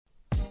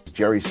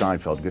Jerry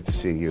Seinfeld, good to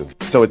see you.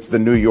 So it's the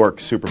New York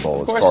Super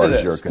Bowl as far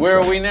as you're concerned. Where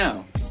are we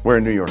now? We're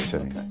in New York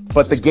City. Okay.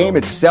 But the game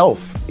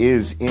itself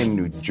is in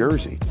New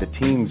Jersey. The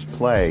teams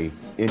play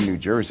in New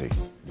Jersey,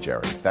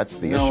 Jerry. That's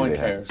the issue. No one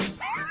cares.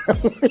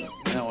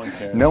 No one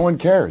cares. No one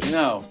cares.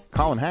 No.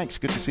 Colin Hanks,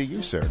 good to see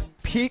you, sir.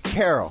 Pete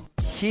Carroll.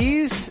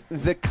 He's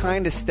the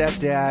kind of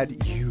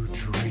stepdad you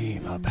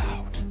dream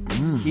about.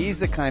 He's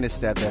the kind of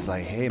stepdad that's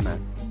like, hey,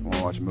 man, want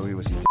to watch a movie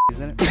with some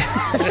titties in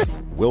it?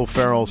 Will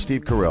Ferrell,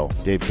 Steve Carell,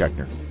 Dave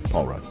Koechner,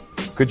 Paul Rudd.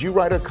 Could you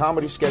write a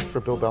comedy sketch for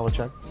Bill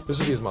Belichick? This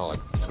would be his monologue.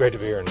 It's great to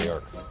be here in New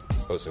York,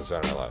 hosting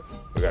Saturday Night Live.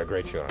 We got a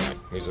great show tonight.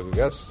 Musical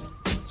guests,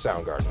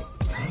 Soundgarden.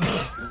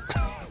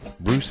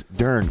 Bruce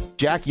Dern,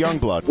 Jack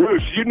Youngblood.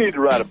 Bruce, you need to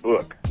write a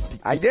book.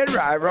 I did.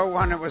 I wrote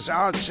one that was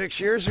out 6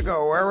 years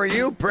ago. Where were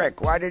you,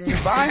 prick? Why didn't you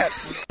buy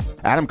it?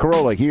 Adam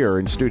Carolla here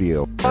in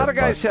studio. A lot of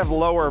guys have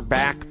lower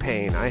back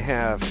pain. I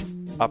have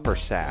upper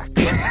sack.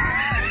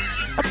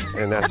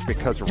 And that's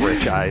because of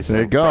Rich Eisen.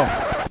 There you go.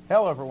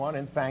 Hello, everyone,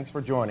 and thanks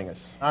for joining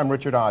us. I'm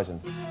Richard Eisen.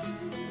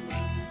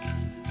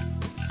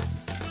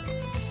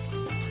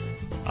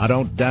 I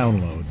don't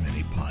download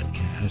many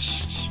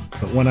podcasts,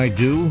 but when I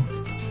do,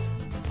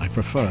 I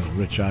prefer the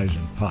Rich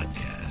Eisen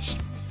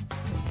podcast.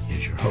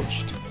 Here's your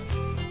host,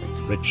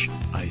 Rich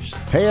Eisen.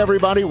 Hey,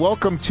 everybody.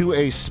 Welcome to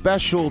a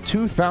special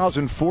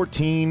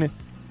 2014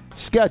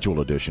 scheduled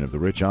edition of the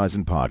Rich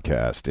Eisen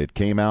podcast. It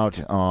came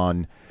out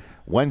on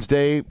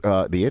Wednesday,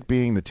 it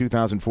being the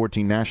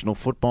 2014 National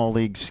Football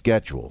League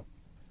schedule.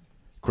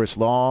 Chris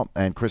Law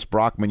and Chris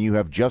Brockman, you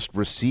have just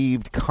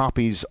received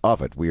copies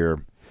of it. We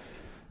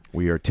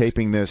are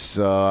taping this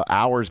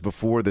hours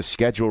before the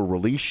schedule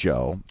release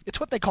show. It's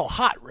what they call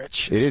hot,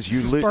 Rich. It is.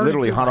 You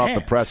literally hot off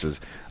the presses.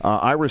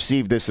 I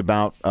received this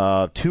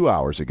about 2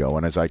 hours ago,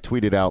 and as I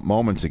tweeted out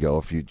moments ago,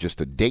 if you just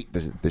to date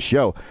the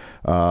show,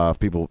 if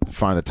people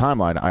find the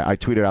timeline, I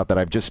tweeted out that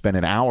I've just spent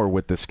an hour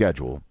with the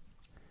schedule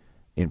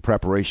in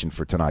preparation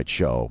for tonight's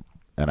show.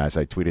 And as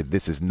I tweeted,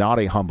 this is not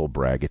a humble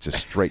brag. It's a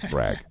straight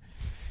brag.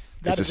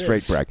 It's a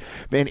straight brag.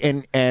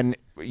 And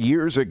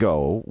years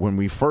ago, when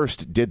we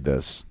first did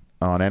this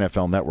on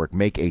NFL Network,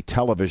 make a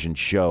television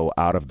show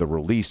out of the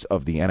release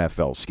of the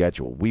NFL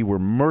schedule, we were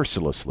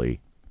mercilessly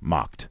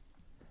mocked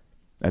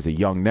as a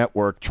young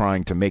network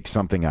trying to make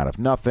something out of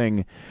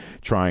nothing,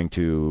 trying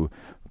to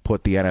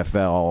put the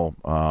NFL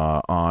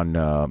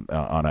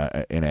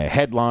in a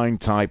headline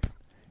type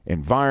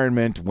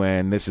environment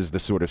when this is the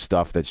sort of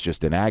stuff that's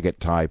just an agate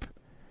type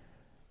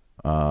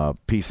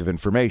piece of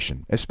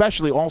information,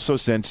 especially also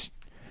since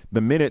the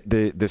minute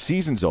the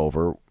season's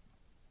over,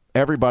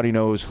 everybody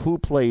knows who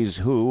plays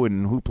who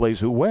and who plays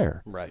who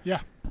where. Right.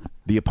 Yeah.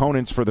 The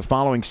opponents for the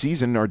following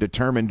season are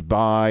determined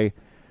by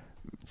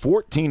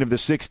 14 of the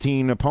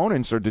 16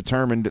 opponents are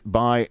determined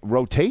by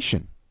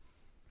rotation,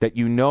 that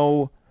you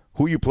know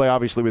who you play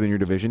obviously within your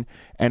division,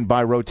 and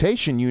by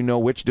rotation you know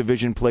which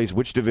division plays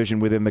which division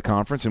within the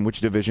conference and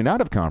which division out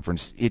of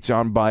conference. It's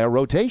on by a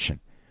rotation.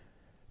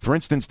 For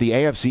instance, the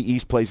AFC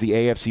East plays the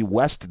AFC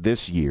West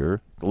this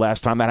year. The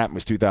last time that happened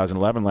was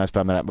 2011. Last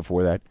time that happened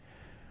before that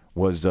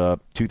was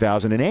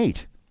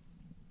 2008.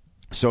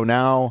 So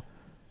now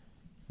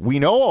we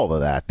know all of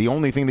that. The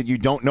only thing that you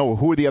don't know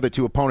who are the other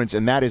two opponents,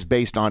 and that is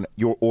based on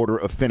your order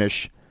of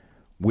finish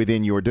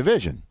within your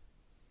division.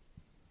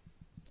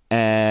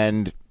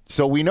 And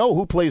so we know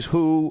who plays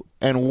who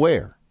and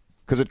where,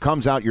 because it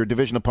comes out your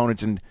division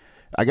opponents, and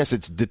I guess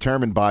it's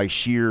determined by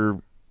sheer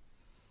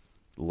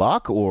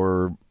luck,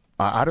 or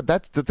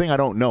that's the thing I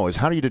don't know, is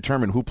how do you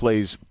determine who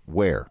plays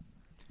where?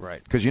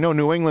 Right. Because you know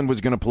New England was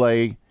going to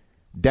play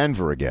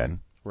Denver again.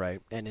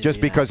 Right. And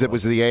just because it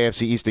was the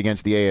AFC East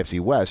against the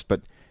AFC West,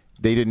 but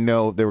they didn't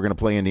know they were going to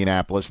play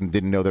Indianapolis and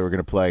didn't know they were going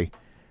to play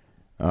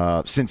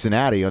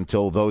Cincinnati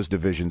until those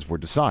divisions were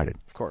decided.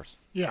 Of course.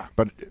 Yeah.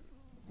 But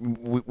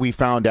we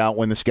found out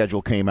when the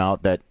schedule came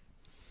out that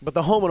But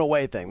the home and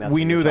away thing, that's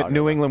we what knew you're that talking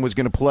New about. England was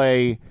going to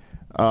play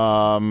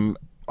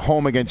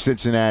home against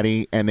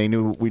Cincinnati, and we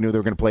knew they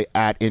were going to play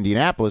at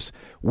Indianapolis.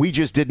 We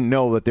just didn't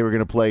know that they were going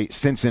to play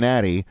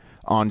Cincinnati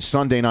on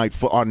Sunday night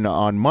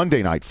on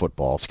Monday Night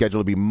Football,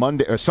 scheduled to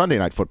be Sunday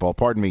Night Football,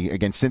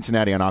 against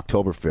Cincinnati on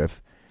October 5th,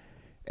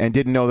 and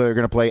didn't know they were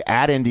going to play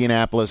at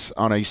Indianapolis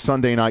on a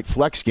Sunday night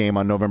flex game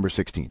on November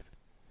 16th.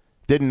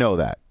 Didn't know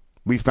that.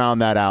 We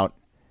found that out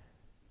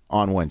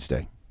on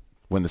Wednesday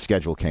when the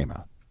schedule came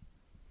out.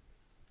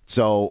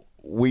 So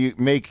we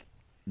make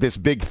this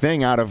big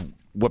thing out of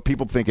what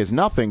people think is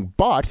nothing,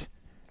 but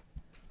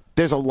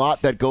there's a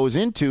lot that goes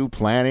into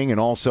planning and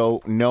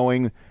also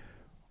knowing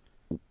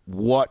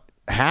what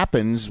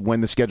happens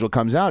when the schedule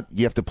comes out.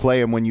 You have to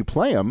play them when you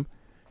play them.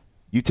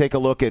 You take a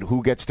look at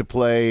who gets to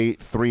play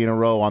 3 in a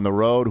row on the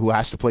road, who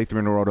has to play 3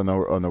 in a row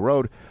on the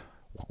road,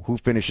 who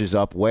finishes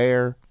up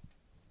where.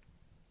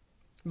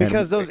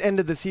 Because those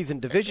end-of-the-season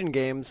division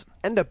games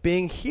end up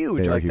being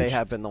huge they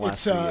have been the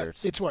last few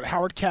years. It's what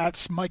Howard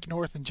Katz, Mike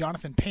North, and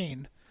Jonathan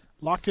Payne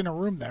locked in a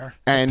room there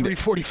and at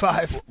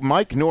 3:45.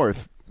 Mike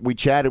North, we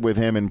chatted with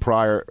him in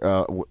prior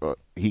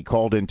he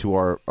called into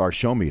our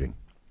show meeting.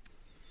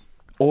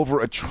 Over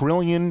 1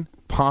 trillion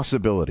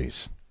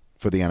possibilities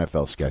for the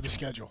NFL The schedule.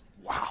 schedule.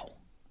 Wow.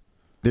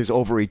 There's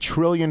over 1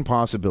 trillion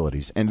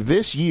possibilities. And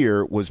this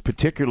year was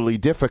particularly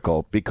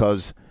difficult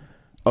because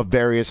of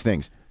various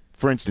things.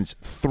 For instance,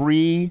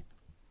 3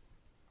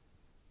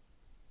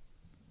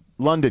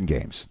 London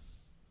games.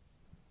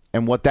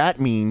 And what that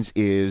means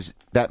is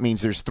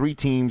there's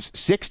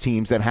 6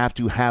 teams that have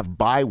to have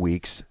bye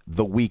weeks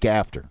the week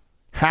after.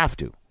 Have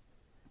to.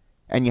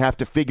 And you have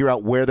to figure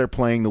out where they're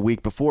playing the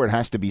week before. It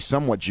has to be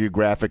somewhat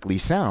geographically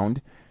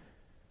sound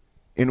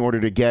in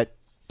order to get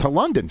to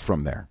London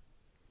from there.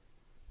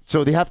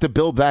 So they have to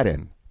build that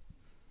in.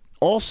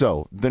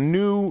 Also, the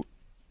new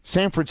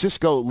San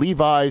Francisco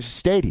Levi's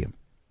Stadium.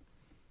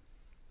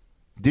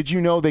 Did you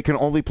know they can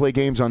only play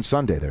games on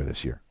Sunday there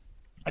this year?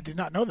 I did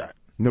not know that.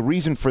 And the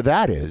reason for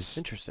that is...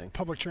 Interesting.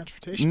 Public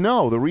transportation?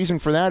 No, the reason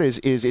for that is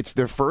it's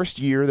their first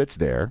year that's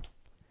there,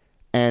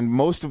 and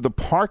most of the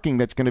parking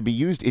that's going to be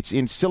used, it's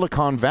in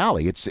Silicon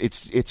Valley.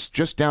 It's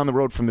just down the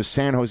road from the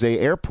San Jose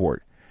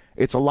airport.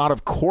 It's a lot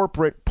of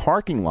corporate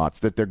parking lots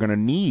that they're going to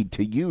need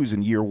to use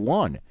in year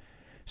one.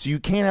 So you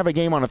can't have a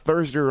game on a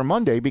Thursday or a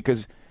Monday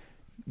because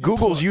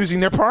Google's using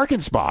their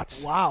parking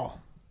spots. Wow.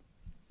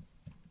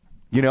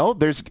 You know,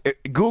 there's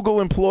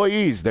Google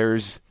employees.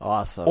 There's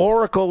awesome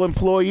Oracle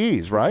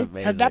employees, right?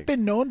 Had that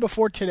been known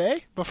before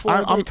today?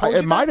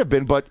 It might have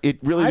been, but it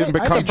really didn't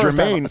become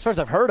germane. As far as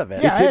I've heard of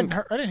it. Yeah, I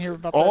didn't hear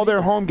about that. All their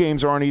either. home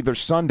games are on either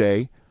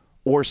Sunday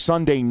or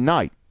Sunday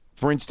night.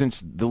 For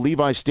instance, the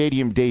Levi's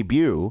Stadium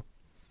debut,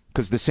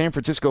 because the San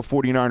Francisco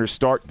 49ers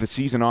start the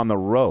season on the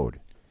road.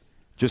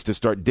 Just to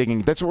start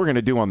digging. That's what we're going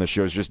to do on the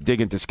show, is just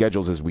dig into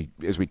schedules as we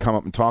come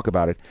up and talk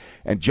about it.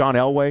 And John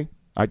Elway,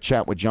 I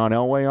chat with John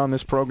Elway on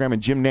this program,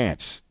 and Jim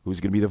Nantz, who's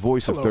going to be the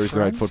voice of Thursday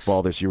Night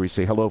Football this year. We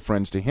say hello,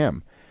 friends, to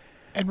him.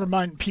 And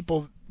remind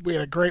people, we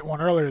had a great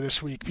one earlier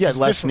this week. Yeah,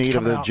 Les Need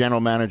Snead, the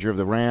general manager of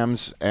the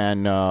Rams,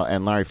 and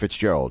Larry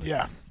Fitzgerald.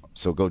 Yeah.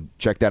 So go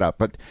check that out.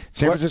 But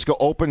San Francisco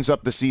opens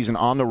up the season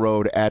on the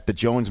road at the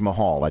Jones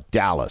Mahal at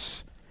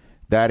Dallas.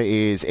 That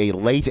is a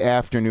late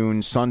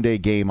afternoon Sunday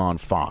game on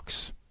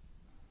Fox.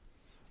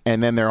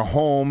 And then they're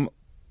home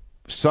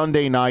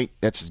Sunday night.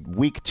 That's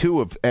week 2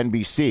 of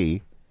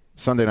NBC,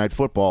 Sunday Night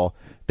Football.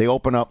 They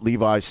open up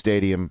Levi's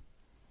Stadium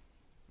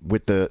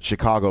with the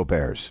Chicago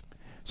Bears.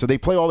 So they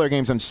play all their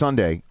games on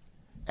Sunday.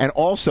 And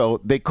also,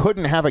 they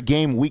couldn't have a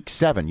game week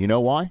 7. You know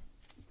why?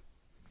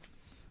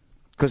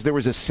 Because there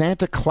was a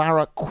Santa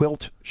Clara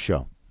quilt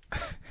show.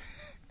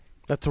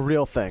 That's a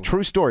real thing.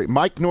 True story.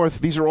 Mike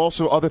North, these are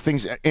also other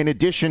things. In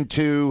addition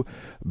to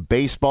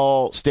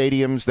baseball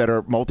stadiums that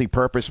are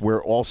multi-purpose,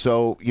 where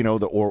also, you know,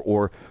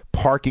 or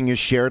parking is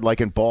shared,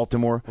 like in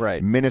Baltimore.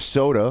 Right.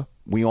 Minnesota,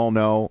 we all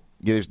know,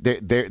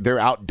 they're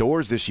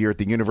outdoors this year at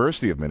the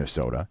University of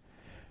Minnesota.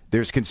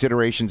 There's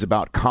considerations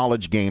about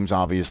college games,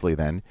 obviously,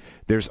 then.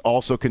 There's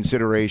also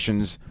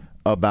considerations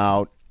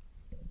about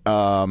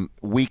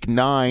week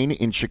 9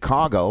 in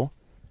Chicago.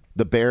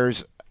 The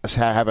Bears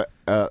have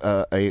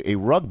a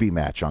rugby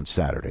match on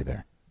Saturday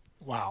there.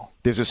 Wow.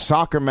 There's a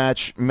soccer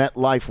match,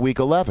 MetLife, week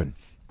 11.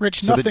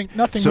 Rich, nothing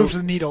moves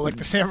the needle like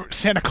the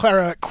Santa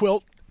Clara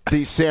quilt.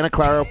 The Santa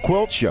Clara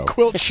quilt show.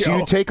 So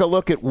you take a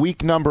look at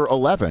week number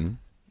 11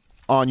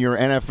 on your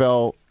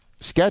NFL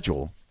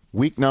schedule.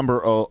 Week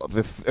number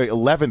the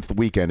 11th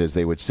weekend, as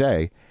they would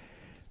say.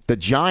 The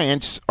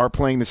Giants are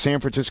playing the San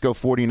Francisco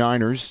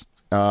 49ers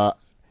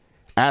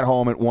at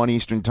home at 1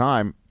 Eastern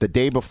time. The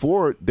day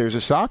before, there's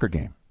a soccer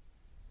game.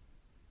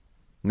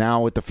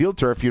 Now, with the field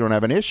turf, you don't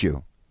have an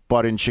issue.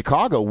 But in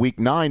Chicago, week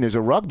 9, there's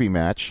a rugby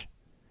match.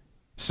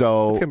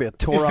 So it's going to be a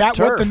tore Is that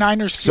what the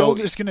Niners field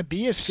is going to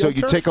be? Is field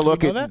turf? Take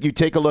a you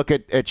take a look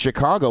at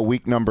Chicago,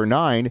 week number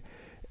 9,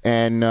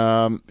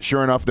 and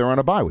sure enough, they're on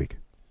a bye week,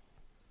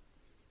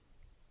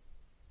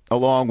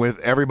 along with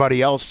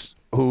everybody else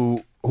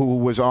who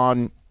was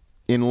on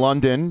in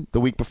London the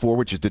week before,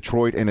 which is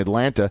Detroit and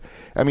Atlanta.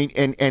 I mean,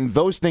 and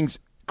those things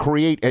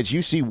create, as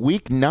you see,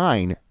 week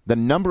 9, the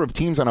number of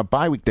teams on a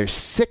bye week, there's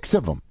 6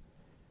 of them.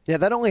 Yeah,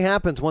 that only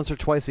happens once or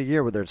twice a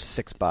year where there's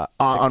 6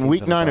 on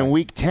week 9 and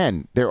week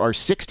 10, there are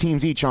 6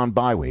 teams each on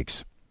bye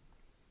weeks.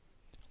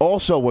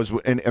 Also was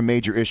a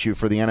major issue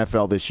for the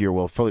NFL this year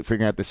while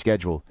figuring out the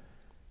schedule.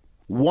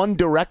 One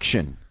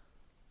Direction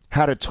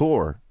has a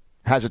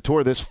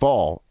tour this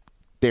fall.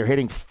 They're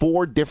hitting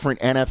 4 different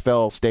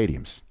NFL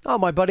stadiums. Oh,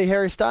 my buddy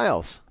Harry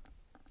Styles.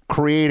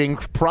 Creating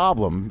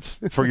problems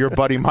for your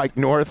buddy Mike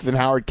North and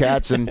Howard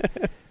Katz and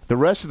the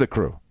rest of the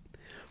crew.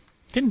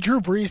 Didn't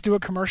Drew Brees do a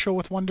commercial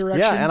with One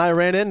Direction? Yeah, and I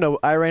ran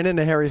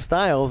into Harry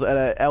Styles at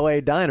a L.A.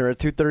 diner at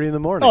 2:30 in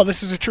the morning. Oh,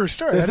 this is a true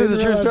story. This is a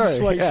true story. This is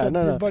why you said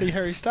your buddy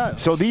Harry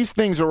Styles. So these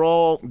things are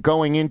all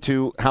going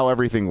into how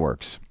everything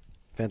works.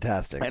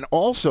 Fantastic. And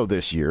also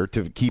this year,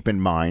 to keep in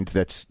mind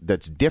that's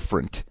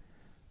different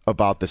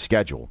about the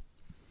schedule,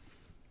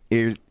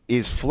 is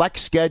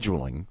flex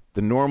scheduling,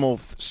 the normal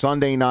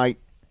Sunday night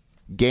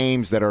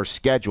games that are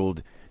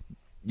scheduled.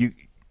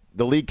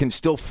 The league can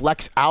still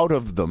flex out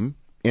of them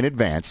in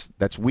advance.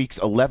 That's weeks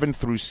 11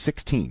 through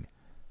 16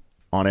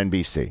 on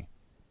NBC.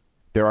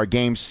 There are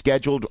games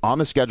scheduled on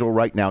the schedule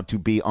right now to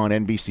be on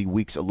NBC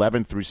weeks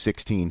 11 through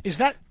 16. Is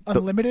that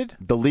unlimited?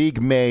 The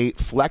league may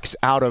flex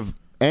out of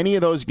any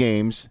of those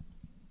games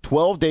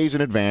 12 days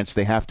in advance.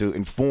 They have to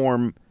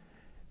inform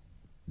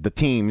the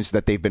teams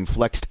that they've been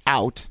flexed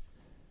out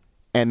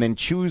and then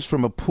choose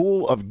from a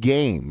pool of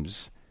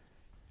games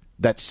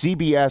that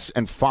CBS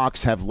and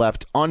Fox have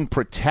left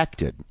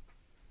unprotected.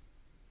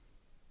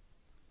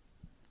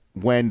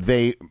 When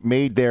they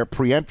made their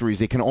preemptories,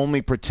 they can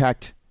only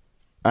protect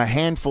a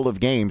handful of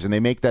games, and they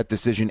make that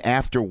decision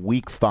after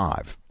Week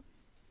 5.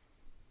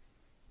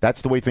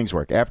 That's the way things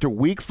work. After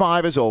Week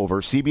 5 is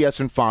over, CBS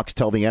and Fox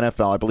tell the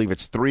NFL, I believe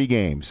it's 3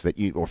 games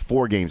or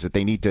 4 games that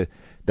they need to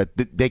that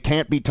they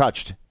can't be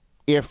touched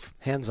if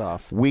hands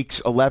off.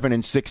 Weeks 11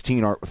 and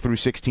 16 through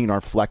 16 are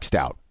flexed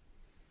out.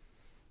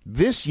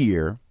 This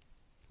year,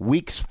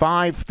 Weeks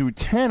 5 through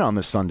 10 on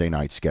the Sunday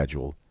night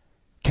schedule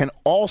can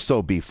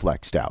also be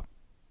flexed out.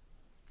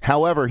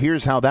 However,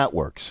 here's how that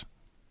works.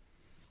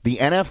 The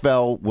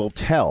NFL will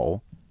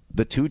tell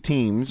the 2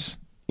 teams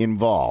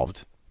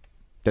involved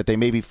that they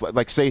may be,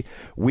 like, say,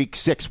 Week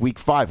 6, Week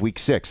 5, Week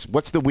 6.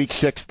 What's the Week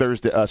 6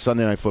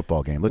 Sunday Night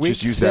Football game? Let's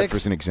just use that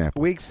for an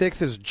example. Week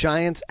 6 is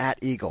Giants at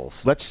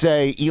Eagles. Let's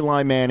say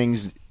Eli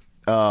Manning's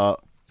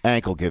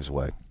ankle gives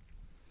way.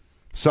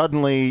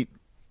 Suddenly,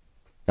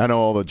 I know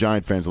all the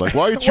Giant fans are like,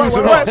 why are you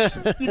choosing us?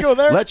 You go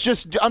there?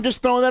 I'm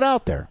just throwing that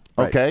out there,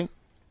 okay?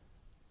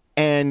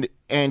 Right.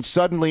 And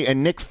suddenly,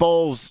 Nick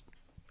Foles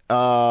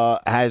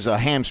has a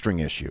hamstring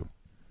issue.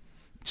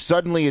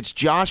 Suddenly, it's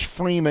Josh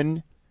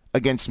Freeman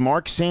against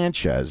Mark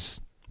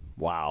Sanchez.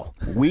 Wow.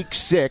 Week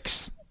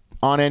 6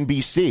 on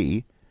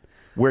NBC,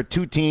 where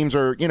 2 teams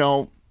are,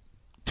 2-3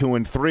 or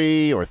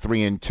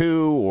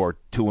 3-2 or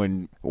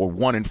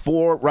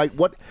 1-4, right?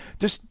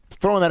 Just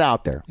throwing that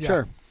out there. Yeah.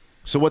 Sure.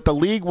 So what the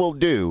league will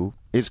do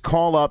is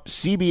call up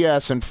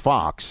CBS and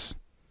Fox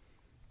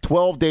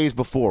 12 days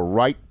before,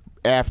 right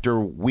after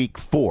Week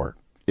 4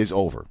 is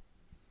over,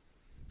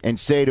 and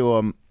say to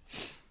them,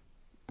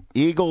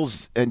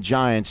 Eagles and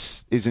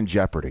Giants is in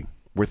jeopardy.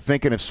 We're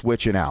thinking of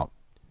switching out.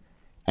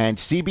 And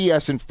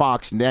CBS and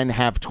Fox then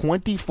have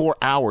 24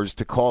 hours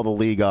to call the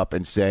league up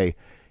and say,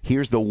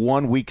 here's the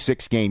one Week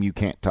 6 game you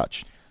can't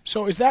touch.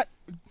 So is that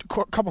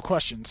a couple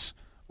questions?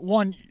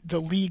 One, the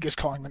league is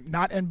calling them,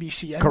 not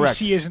NBC. Correct.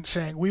 NBC isn't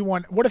saying we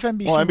want. What if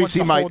NBC wants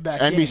to hold that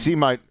game? NBC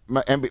might.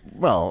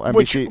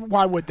 NBC.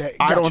 Why would they?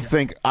 I don't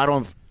think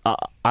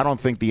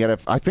the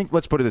NFL. I think,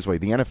 let's put it this way: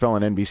 the NFL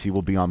and NBC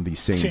will be on the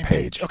same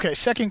page. Okay.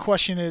 Second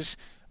question is,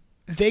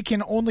 they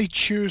can only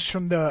choose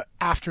from the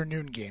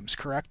afternoon games,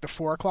 correct? The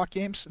 4:00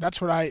 games. That's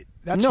what I.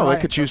 They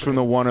could choose from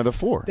the 1 or the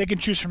 4. They can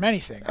choose from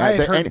anything. I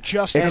had heard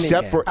except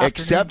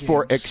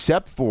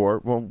for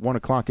 1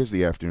 o'clock is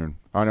the afternoon.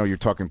 I know you're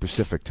talking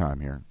Pacific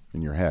time here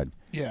in your head.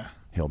 Yeah.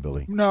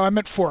 Hillbilly. No, I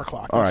meant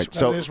 4:00. All right,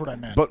 that is what I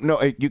meant. But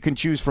no, you can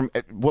choose from.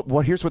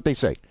 Here's what they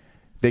say.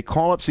 They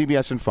call up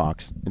CBS and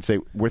Fox and say,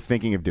 we're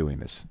thinking of doing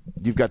this.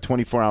 You've got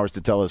 24 hours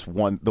to tell us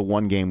the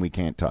one game we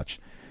can't touch.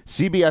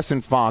 CBS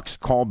and Fox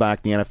call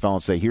back the NFL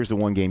and say, here's the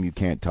one game you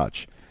can't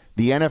touch.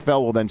 The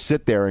NFL will then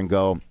sit there and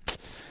go,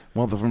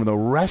 well, from the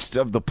rest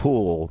of the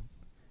pool,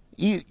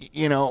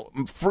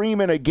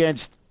 Freeman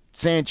against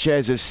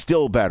Sanchez is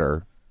still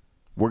better.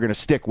 We're going to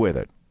stick with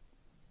it.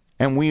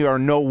 And we are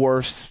no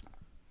worse,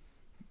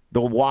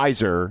 the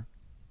wiser.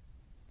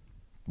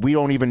 We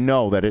don't even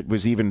know that it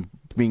was even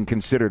being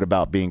considered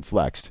about being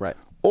flexed. Right.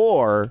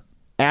 Or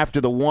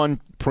after the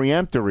 1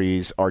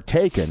 preemptories are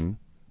taken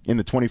in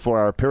the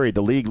 24-hour period,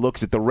 the league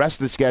looks at the rest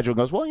of the schedule and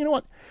goes, well, you know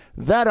what?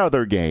 That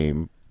other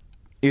game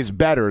is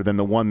better than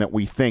the one that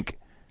we think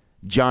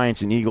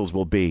Giants and Eagles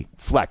will be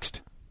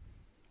flexed.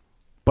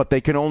 But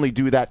they can only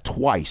do that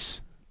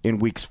twice in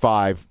weeks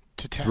 5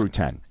 through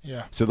 10.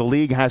 Yeah. So the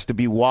league has to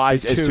be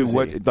wise as to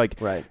what,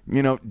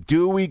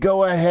 do we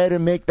go ahead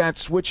and make that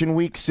switch in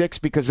week 6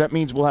 because that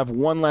means we'll have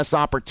one less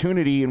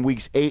opportunity in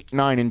weeks 8,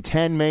 9, and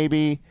 10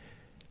 maybe.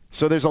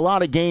 So there's a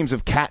lot of games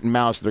of cat and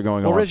mouse that are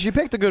going on. Well, Rich, you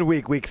picked a good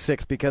week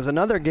 6, because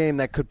another game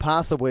that could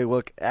possibly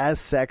look as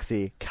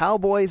sexy,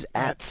 Cowboys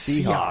at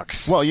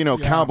Seahawks. Well,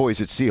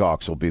 Cowboys at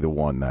Seahawks will be the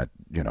one that,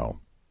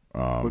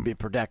 would be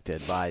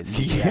protected by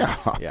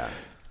CBS. Yeah.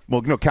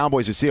 Well,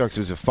 Cowboys at Seahawks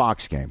is a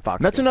Fox game.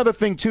 That's another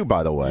thing, too,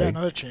 by the way. Yeah,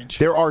 another change.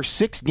 There are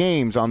 6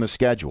 games on the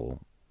schedule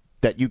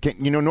that you can,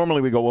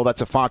 normally we go, well,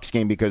 that's a Fox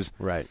game because.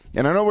 Right.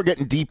 And I know we're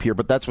getting deep here,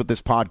 but that's what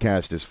this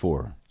podcast is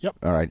for. Yep.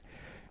 All right.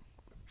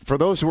 For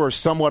those who are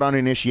somewhat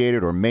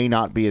uninitiated or may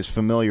not be as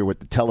familiar with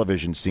the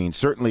television scene,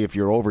 certainly if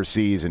you're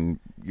overseas and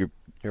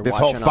this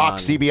whole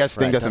Fox CBS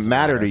thing doesn't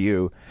matter to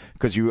you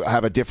because you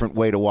have a different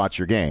way to watch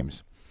your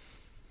games.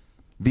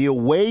 The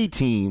away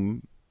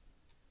team,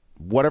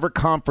 whatever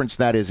conference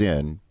that is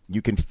in,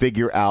 you can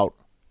figure out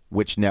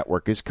which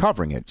network is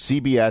covering it.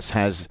 CBS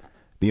has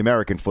the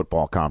American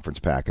Football Conference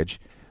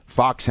package.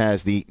 Fox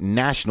has the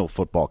National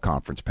Football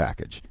Conference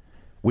package.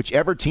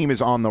 Whichever team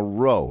is on the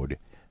road,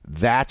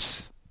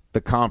 that's the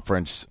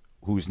conference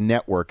whose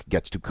network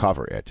gets to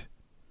cover it,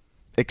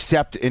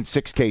 except in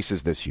 6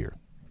 cases this year.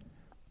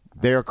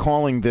 They're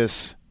calling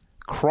this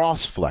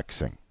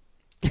cross-flexing.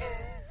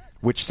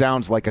 which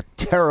sounds like a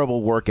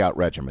terrible workout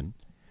regimen.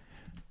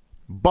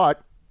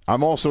 But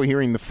I'm also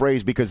hearing the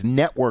phrase because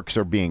networks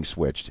are being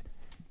switched.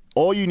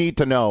 All you need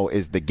to know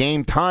is the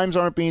game times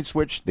aren't being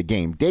switched, the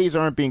game days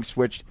aren't being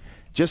switched.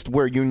 Just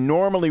where you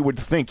normally would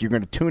think you're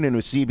going to tune into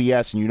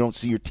CBS and you don't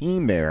see your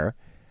team there.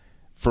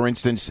 For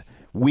instance,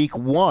 week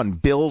 1,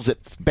 Bills at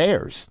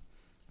Bears.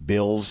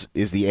 Bills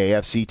is the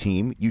AFC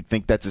team. You'd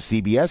think that's a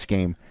CBS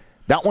game.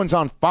 That one's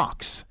on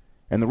Fox.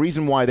 And the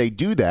reason why they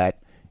do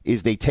that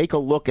is they take a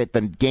look at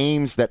the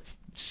games that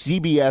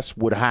CBS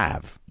would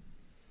have.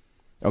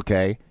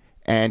 Okay?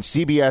 And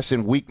CBS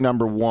in week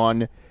number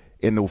 1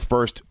 in the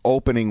first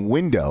opening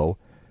window,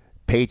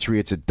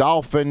 Patriots at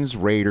Dolphins,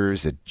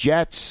 Raiders at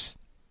Jets,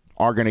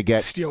 are going to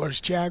get Steelers,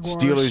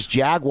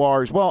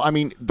 Jaguars. Well, I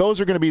mean,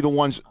 those are going to be the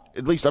ones,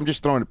 at least I'm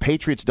just throwing it,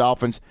 Patriots,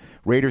 Dolphins,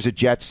 Raiders at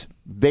Jets.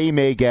 They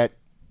may get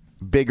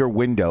bigger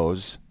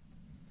windows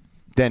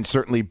than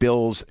certainly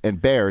Bills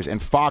and Bears. And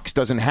Fox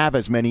doesn't have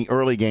as many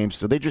early games,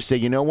 so they just say,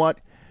 you know what?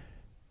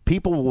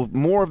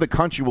 More of the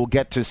country will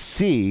get to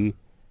see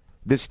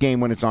this game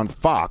when it's on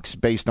Fox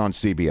based on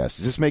CBS.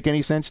 Does this make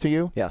any sense to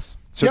you? Yes.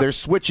 So they're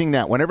switching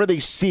that. Whenever they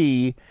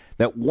see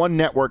that one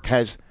network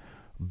has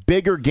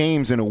bigger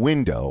games in a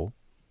window,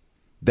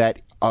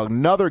 that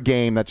another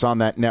game that's on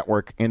that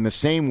network in the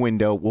same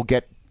window will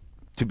get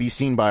to be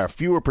seen by a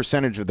fewer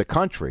percentage of the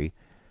country.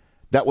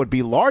 That would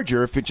be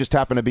larger if it just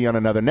happened to be on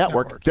another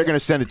network. They're going to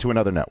send it to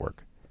another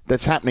network.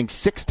 That's happening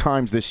 6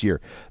 times this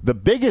year. The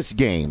biggest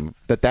game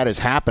that is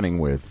happening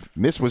with,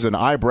 this was an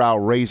eyebrow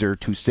raiser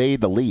to say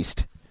the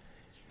least.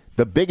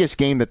 The biggest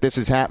game that this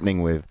is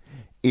happening with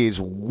is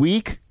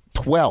week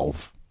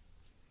 12,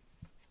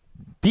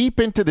 deep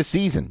into the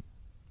season.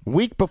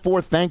 Week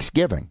before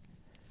Thanksgiving.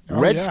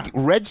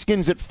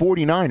 Redskins at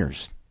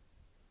 49ers.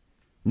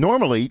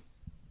 Normally,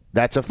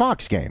 that's a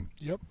Fox game.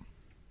 Yep.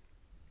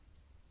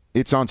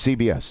 It's on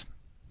CBS.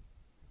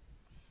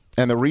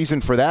 And the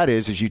reason for that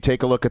is you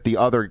take a look at the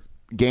other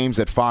games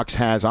that Fox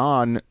has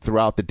on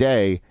throughout the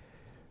day.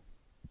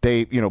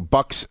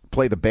 Bucks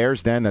play the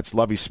Bears then. That's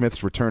Lovie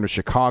Smith's return to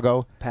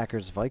Chicago.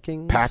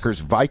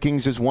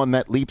 Packers-Vikings is one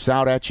that leaps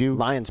out at you.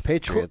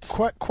 Lions-Patriots.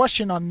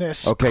 Question on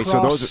this. Okay,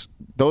 so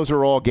those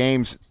are all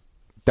games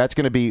that's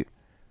going to be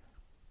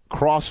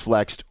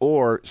cross-flexed,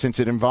 or since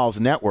it involves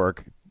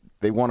network,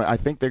 I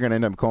think they're going to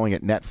end up calling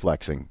it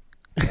netflexing.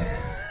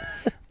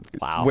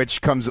 Wow.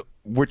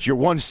 Which you're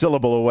one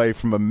syllable away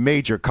from a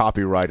major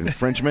copyright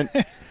infringement,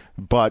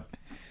 but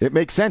it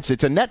makes sense.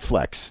 It's a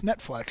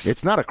Netflex.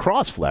 It's not a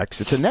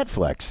cross-flex. It's a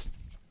Netflex.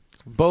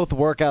 Both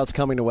workouts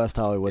coming to West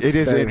Hollywood. It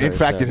is. In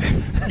fact,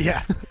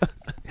 yeah.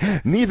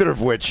 Neither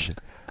of which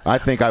I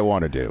think I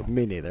want to do.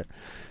 Me neither.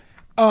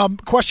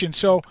 Question.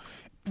 So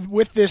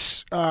with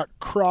this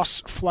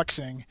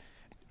cross-flexing,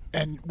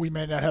 and we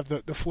may not have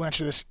the full answer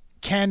to this,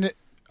 can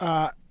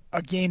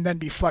a game then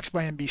be flexed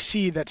by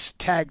NBC that's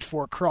tagged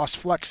for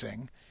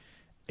cross-flexing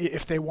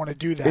if they want to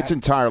do that? It's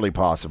entirely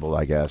possible,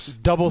 I guess.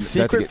 Double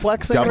secret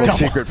flexing? Double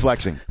secret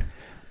flexing.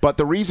 But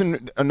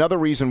another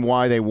reason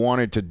why they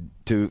wanted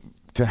to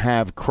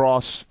have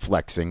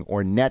cross-flexing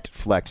or net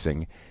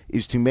flexing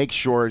is to make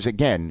sure,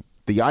 again,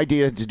 the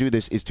idea to do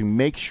this is to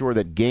make sure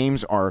that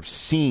games are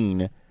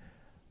seen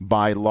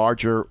by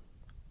larger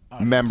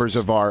members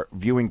of our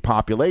viewing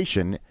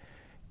population.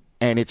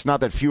 And it's not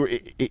that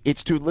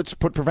it's to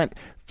prevent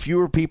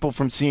fewer people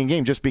from seeing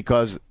games just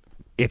because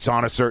it's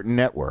on a certain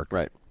network.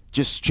 Right.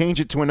 Just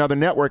change it to another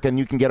network and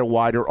you can get a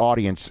wider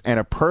audience. And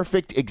a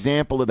perfect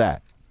example of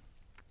that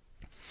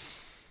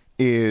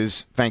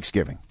is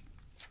Thanksgiving.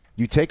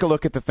 You take a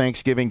look at the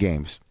Thanksgiving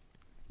games.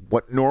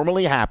 What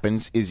normally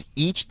happens is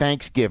each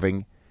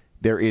Thanksgiving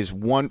there is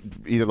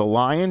either the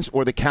Lions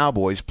or the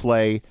Cowboys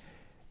play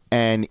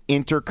an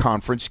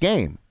interconference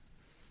game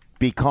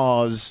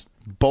because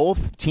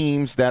both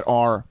teams that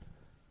are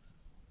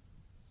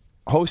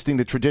hosting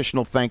the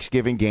traditional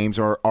Thanksgiving games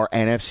are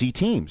NFC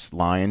teams,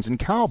 Lions and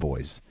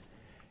Cowboys.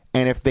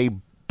 And if they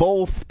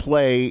both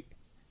play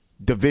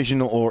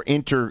divisional or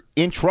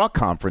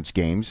intra-conference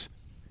games,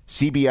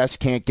 CBS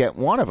can't get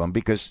one of them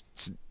because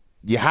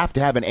you have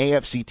to have an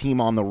AFC team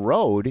on the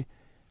road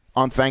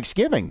on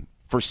Thanksgiving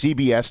for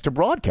CBS to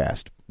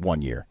broadcast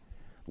one year.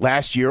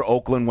 Last year,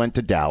 Oakland went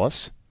to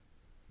Dallas.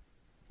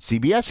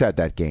 CBS had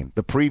that game.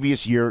 The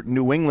previous year,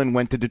 New England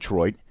went to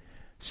Detroit.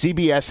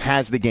 CBS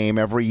has the game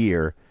every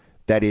year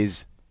that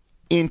is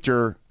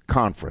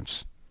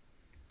inter-conference.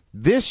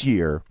 This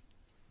year,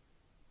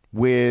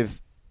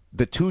 with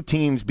the two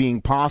teams being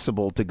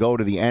possible to go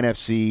to the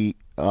NFC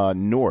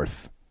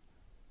North,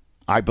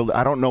 I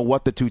don't know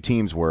what the two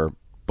teams were,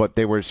 but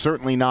they were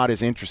certainly not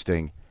as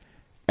interesting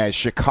as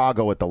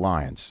Chicago at the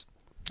Lions.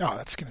 Oh,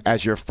 that's going to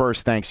as your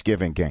first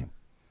Thanksgiving game.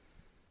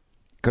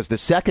 Because the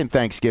second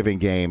Thanksgiving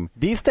game...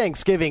 These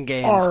Thanksgiving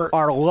games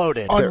are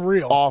loaded.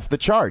 Unreal. Off the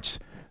charts.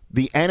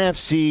 The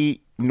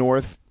NFC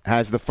North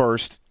has the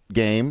first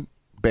game,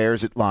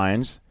 Bears at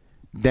Lions.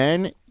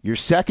 Then your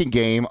second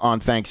game on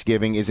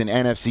Thanksgiving is an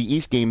NFC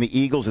East game, the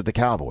Eagles at the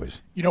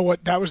Cowboys. You know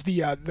what? That was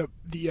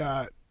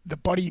the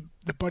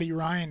Buddy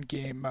Ryan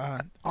game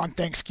on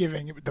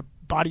Thanksgiving. The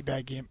body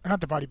bag game.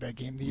 Not the body bag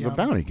game. The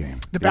bounty game.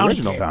 The bounty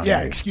original game. bounty Yeah,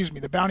 game. excuse me.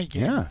 The bounty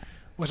game Yeah.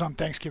 was on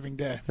Thanksgiving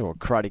Day. A little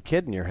Karate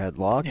Kid in your head,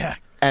 Log. Yeah.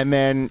 And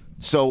then,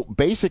 so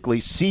basically,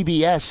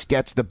 CBS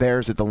gets the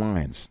Bears at the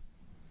Lions.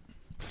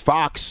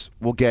 Fox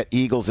will get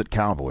Eagles at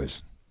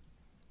Cowboys.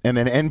 And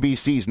then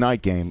NBC's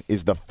night game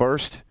is the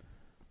first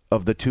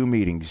of the two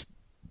meetings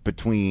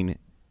between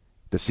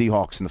the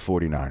Seahawks and the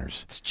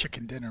 49ers. It's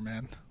chicken dinner,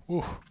 man.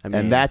 Ooh.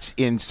 And that's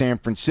in San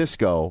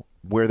Francisco,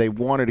 where they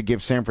wanted to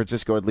give San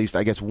Francisco at least,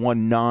 I guess,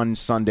 one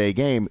non-Sunday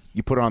game.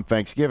 You put it on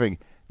Thanksgiving,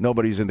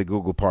 nobody's in the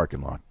Google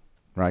parking lot,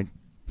 right?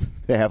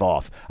 They have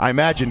off. I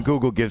imagine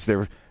Google gives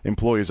their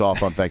employees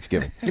off on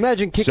Thanksgiving.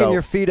 Imagine kicking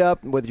your feet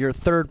up with your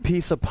third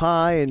piece of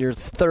pie and your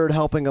third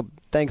helping of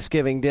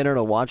Thanksgiving dinner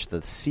to watch the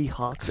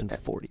Seahawks and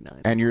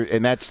 49ers.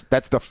 And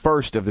that's the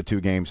first of the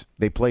two games.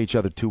 They play each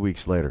other 2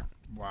 weeks later.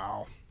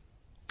 Wow.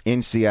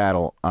 In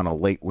Seattle on a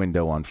late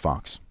window on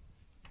Fox.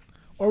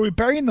 Are we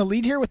burying the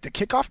lead here with the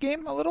kickoff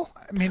game a little?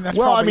 I mean, that's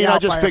well, I probably mean, I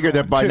out just by figured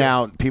that by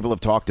everyone, too. now people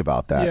have talked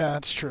about that. Yeah,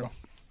 that's true.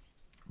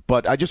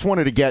 But I just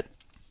wanted to get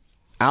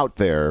out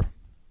there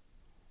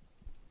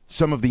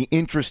some of the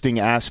interesting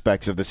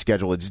aspects of the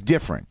schedule. It's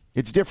different.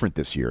 It's different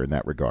this year in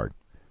that regard.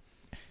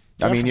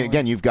 Definitely. I mean,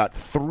 again, you've got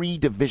 3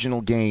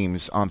 divisional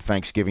games on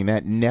Thanksgiving.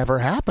 That never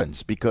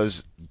happens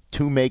because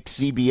to make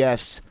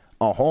CBS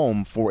a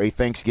home for a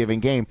Thanksgiving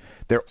game,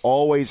 there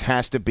always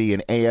has to be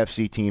an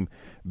AFC team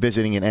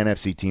visiting an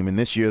NFC team. And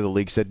this year the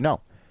league said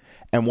no.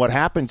 And what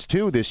happens,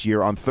 too, this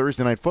year on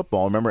Thursday Night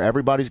Football, remember,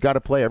 everybody's got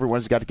to play.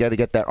 Everyone's got to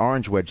get that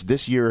orange wedge.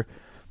 This year,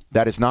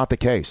 that is not the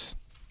case.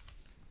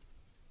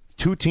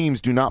 2 teams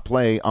do not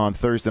play on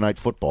Thursday Night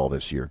Football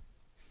this year.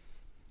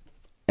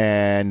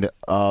 And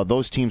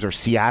those teams are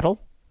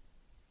Seattle.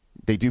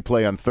 They do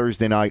play on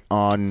Thursday night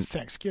on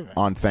Thanksgiving.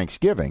 On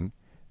Thanksgiving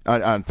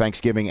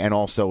and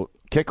also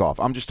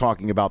kickoff. I'm just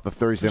talking about the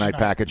Thursday night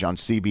package on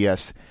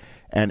CBS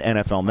and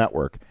NFL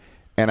Network.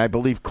 And I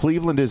believe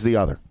Cleveland is the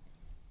other.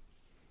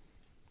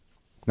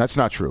 That's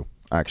not true,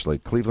 actually.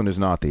 Cleveland is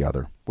not the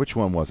other. Which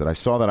one was it? I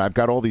saw that. I've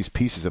got all these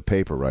pieces of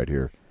paper right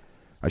here.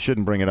 I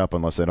shouldn't bring it up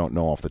unless I don't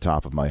know off the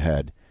top of my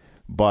head.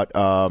 But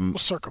we'll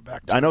circle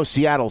back to I know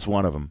Seattle's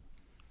one of them.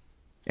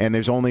 And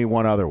there's only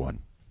one other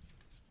one.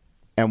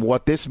 And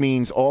what this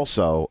means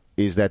also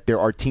is that there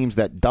are teams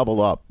that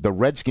double up. The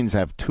Redskins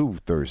have 2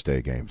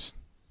 Thursday games.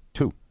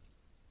 2.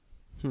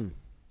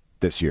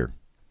 This year.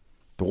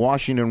 The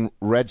Washington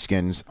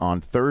Redskins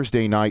on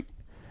Thursday night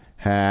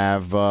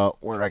have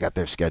where I got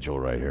their schedule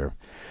right here.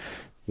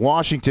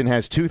 Washington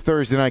has 2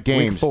 Thursday night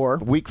games.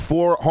 Week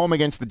 4, home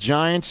against the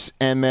Giants,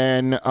 and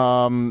then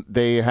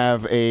they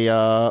have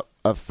a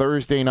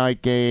Thursday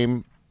night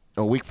game.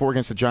 Week 4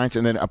 against the Giants,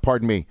 and then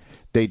pardon me,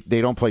 they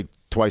don't play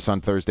twice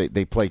on Thursday.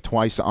 They play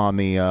twice on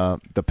the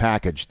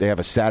package. They have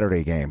a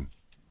Saturday game.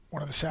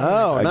 One of the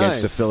Saturday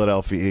against the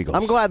Philadelphia Eagles.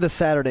 I'm glad the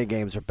Saturday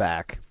games are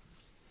back.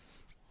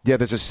 Yeah,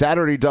 there's a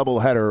Saturday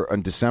doubleheader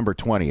on December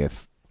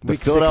 20th. The Week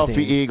Philadelphia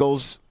 16.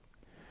 Eagles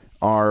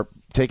are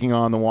taking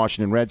on the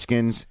Washington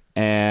Redskins,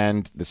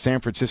 and the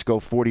San Francisco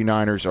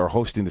 49ers are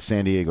hosting the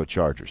San Diego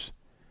Chargers.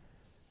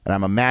 And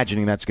I'm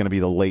imagining that's going to be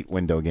the late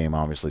window game,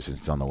 obviously, since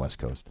it's on the West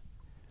Coast.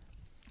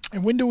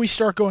 And when do we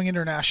start going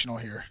international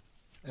here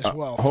as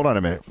well? Hold on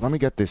a minute. Let me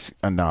get this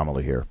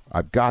anomaly here.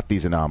 I've got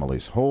these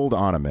anomalies. Hold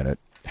on a minute.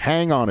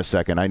 Hang on a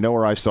second. I know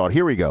where I saw it.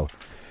 Here we go.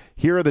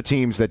 Here are the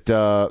teams that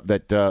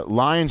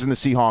Lions and the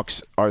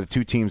Seahawks are the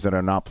 2 teams that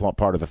are not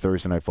part of the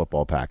Thursday Night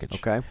Football package.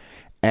 Okay.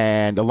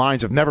 And the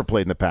Lions have never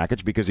played in the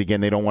package because,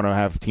 again, they don't want to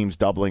have teams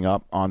doubling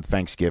up on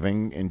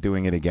Thanksgiving and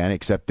doing it again,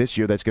 except this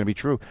year that's going to be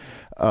true.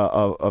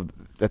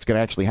 That's going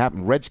to actually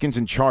happen. Redskins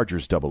and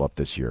Chargers double up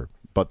this year,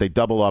 but they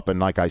double up, and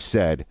like I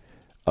said,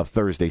 a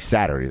Thursday,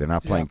 Saturday. They're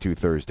not playing 2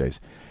 Thursdays.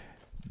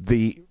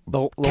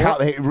 Part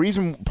of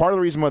the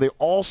reason why they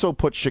also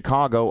put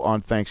Chicago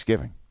on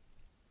Thanksgiving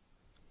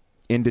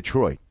in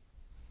Detroit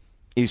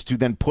is to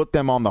then put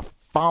them on the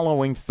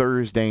following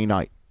Thursday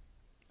night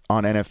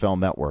on NFL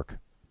Network.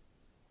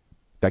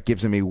 That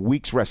gives them a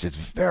week's rest. It's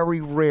very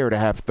rare to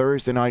have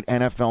Thursday night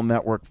NFL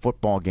Network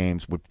football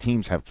games where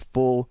teams have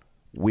full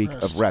week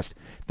of rest.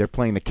 They're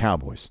playing the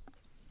Cowboys.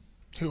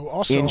 Who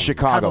also in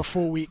Chicago. have a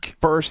full week.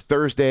 First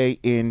Thursday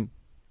in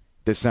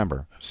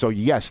December. So,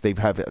 yes, they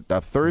have a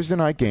Thursday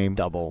night game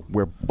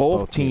where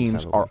both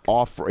teams are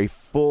off for a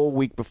full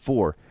week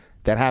before.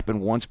 That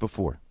happened once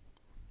before,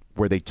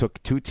 where they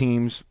took 2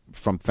 teams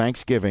from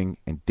Thanksgiving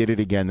and did it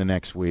again the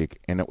next week,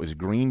 and it was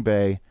Green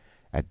Bay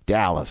at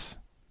Dallas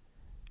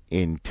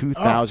in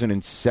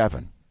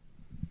 2007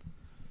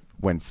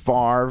 when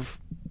Favre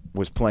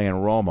was playing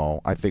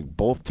Romo. I think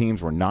both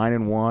teams were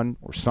 9-1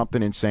 or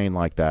something insane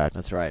like that.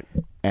 That's right.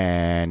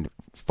 And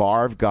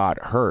Favre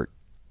got hurt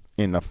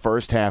in the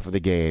first half of the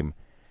game,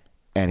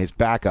 and his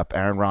backup,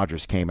 Aaron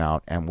Rodgers, came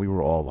out, and we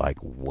were all like,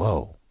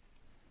 whoa.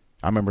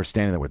 I remember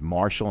standing there with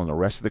Marshall and the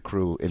rest of the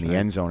crew in the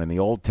end zone in the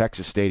old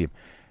Texas Stadium,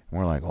 and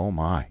we're like, oh,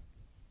 my,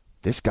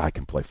 this guy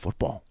can play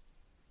football.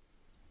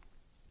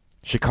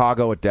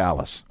 Chicago at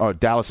Dallas. Oh,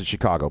 Dallas at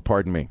Chicago,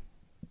 pardon me.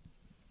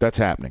 That's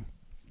happening.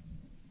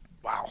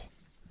 Wow.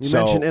 You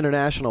mentioned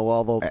international,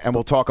 although... And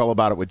we'll talk all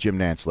about it with Jim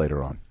Nantz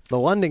later on. The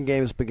London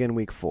games begin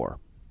week 4.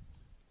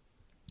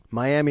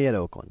 Miami at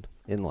Oakland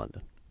in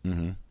London.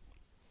 Mm-hmm.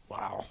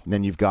 Wow. And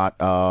then you've got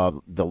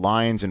the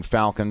Lions and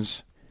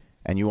Falcons,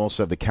 and you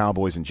also have the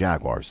Cowboys and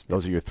Jaguars.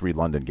 Those are your 3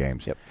 London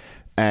games. Yep.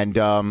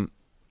 And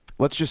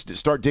let's just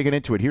start digging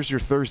into it. Here's your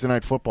Thursday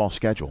night football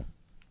schedule.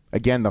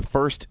 Again, the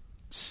first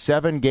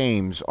 7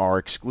 games are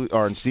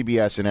on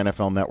CBS and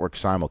NFL Network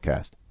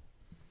simulcast.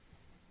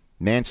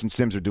 Nantz and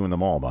Sims are doing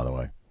them all, by the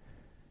way.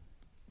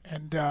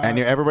 And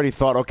everybody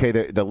thought, okay,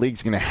 the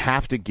league's going to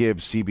have to give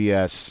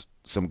CBS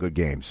some good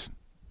games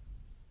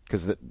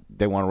because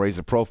they want to raise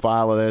the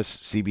profile of this.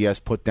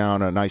 CBS put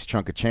down a nice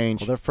chunk of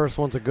change. Well, their first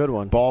one's a good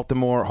one.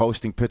 Baltimore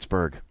hosting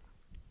Pittsburgh.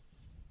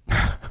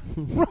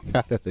 Right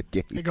out of the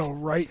gate. They go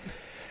right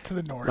to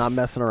the north. Not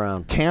messing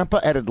around.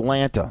 Tampa at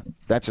Atlanta.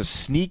 That's a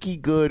sneaky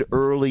good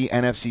early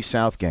NFC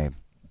South game.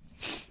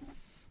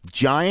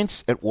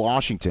 Giants at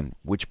Washington,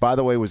 which, by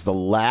the way, was the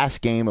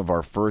last game of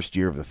our first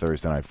year of the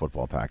Thursday Night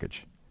Football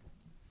package.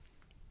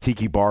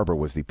 Tiki Barber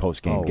was the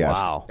post-game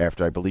guest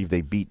after I believe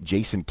they beat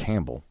Jason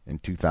Campbell in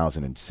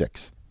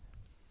 2006,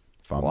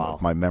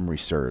 if my memory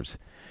serves.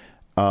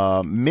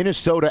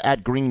 Minnesota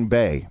at Green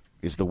Bay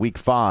is the Week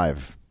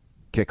 5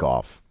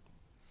 kickoff.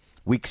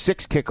 Week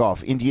 6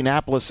 kickoff,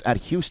 Indianapolis at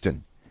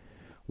Houston.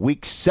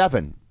 Week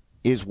 7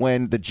 is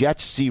when the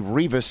Jets see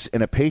Revis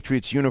in a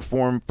Patriots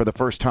uniform for the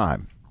first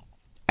time.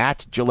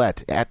 At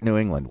Gillette, at New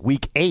England.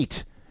 Week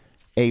 8,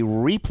 a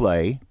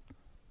replay,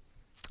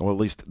 or at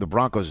least the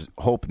Broncos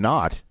hope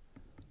not,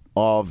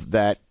 of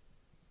that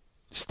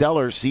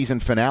stellar season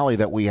finale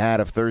that we had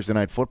of Thursday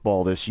Night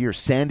Football this year.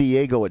 San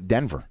Diego at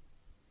Denver.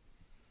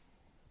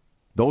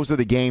 Those are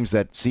the games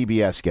that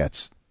CBS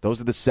gets.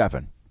 Those are the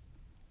 7.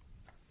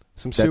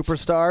 Some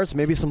superstars,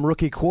 maybe some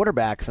rookie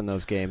quarterbacks in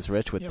those games,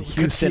 Rich, with the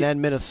Houston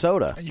and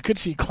Minnesota. You could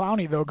see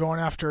Clowney, though, going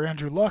after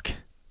Andrew Luck.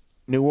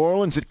 New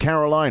Orleans at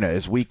Carolina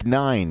is Week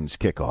 9's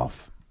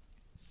kickoff.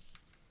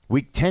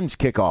 Week 10's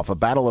kickoff, a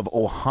Battle of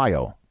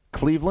Ohio.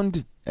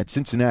 Cleveland at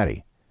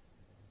Cincinnati.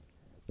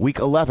 Week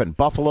 11,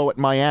 Buffalo at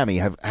Miami.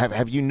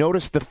 Have you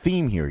noticed the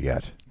theme here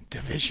yet?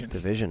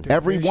 Division.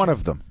 Every one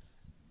of them.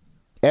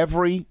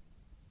 Every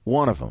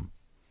one of them.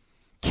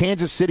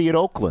 Kansas City at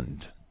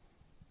Oakland,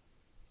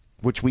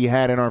 which we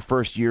had in our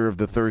first year of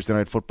the Thursday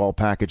Night Football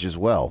package as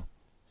well.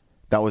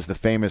 That was the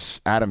famous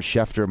Adam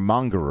Schefter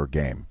Mongerer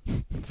game.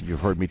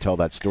 You've heard me tell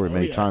that story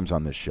many times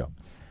on this show.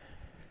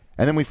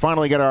 And then we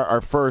finally get our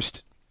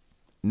first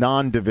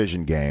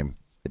non-division game,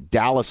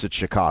 Dallas at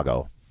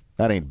Chicago.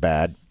 That ain't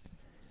bad.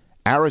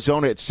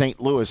 Arizona at St.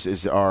 Louis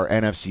is our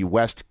NFC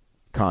West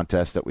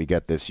contest that we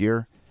get this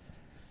year.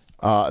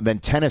 Then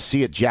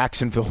Tennessee at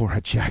Jacksonville. We're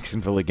at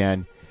Jacksonville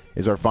again.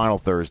 Is our final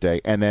Thursday.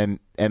 And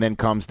then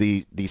comes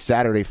the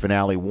Saturday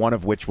finale, one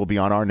of which will be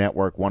on our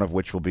network, one of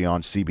which will be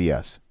on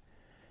CBS.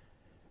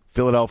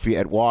 Philadelphia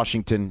at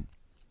Washington,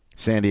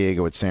 San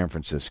Diego at San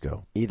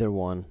Francisco. Either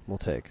one we'll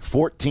take.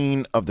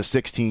 14 of the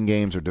 16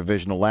 games are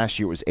divisional. Last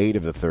year it was 8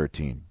 of the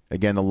 13.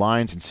 Again, the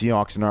Lions and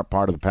Seahawks are not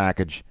part of the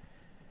package.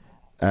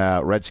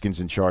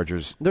 Redskins and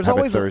Chargers There's have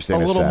always a Thursday a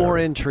and little Saturday. more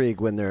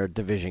intrigue when they're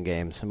division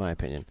games, in my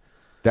opinion.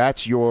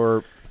 That's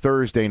your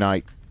Thursday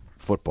night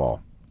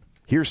football.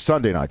 Here's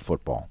Sunday night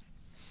football.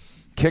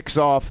 Kicks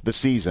off the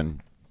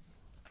season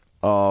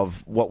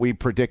of what we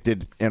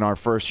predicted in our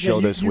first show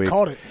this week. You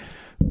called it.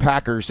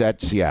 Packers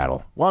at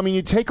Seattle. Well, I mean,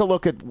 you take a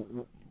look at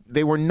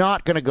they were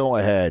not going to go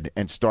ahead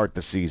and start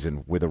the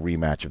season with a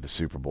rematch of the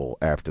Super Bowl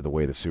after the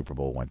way the Super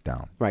Bowl went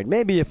down. Right.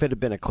 Maybe if it had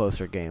been a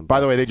closer game. By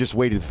the way, they just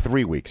waited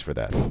 3 weeks for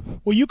that.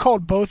 Well, you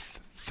called both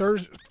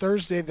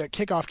Thursday, the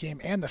kickoff game,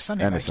 and the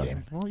Sunday night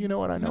game. Well, you know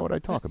what? I know what I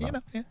talk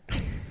about. Yeah.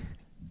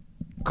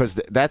 Because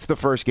that's the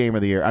first game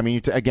of the year. I mean,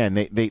 again,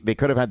 they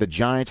could have had the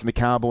Giants and the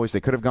Cowboys.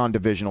 They could have gone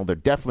divisional. They're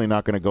definitely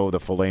not going to go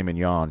the filet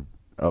mignon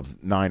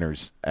of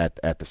Niners at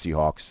the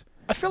Seahawks.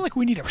 I feel like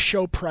we need a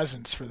show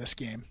presence for this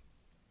game.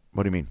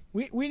 What do you mean?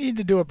 We need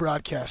to do a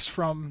broadcast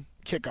from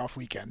kickoff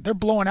weekend. They're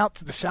blowing out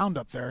the sound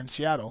up there in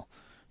Seattle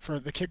for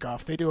the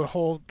kickoff. They do a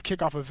whole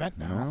kickoff event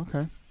now. Oh,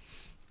 okay.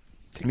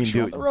 Take the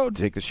show on the road.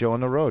 Take the show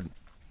on the road.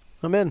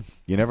 I'm in.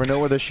 You never know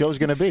where the show's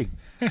going to be.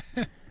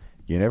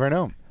 You never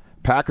know.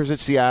 Packers at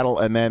Seattle,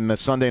 and then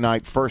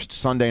the first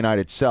Sunday night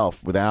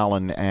itself with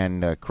Alan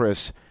and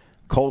Chris,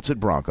 Colts at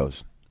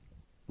Broncos.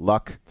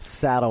 Luck.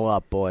 Saddle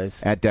up,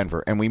 boys. At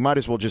Denver. And we might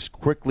as well just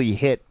quickly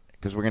hit,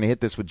 because we're going to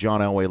hit this with John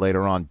Elway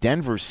later on.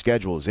 Denver's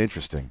schedule is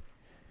interesting.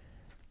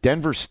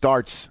 Denver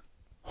starts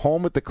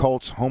home with the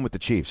Colts, home with the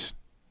Chiefs,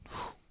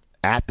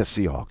 at the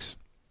Seahawks.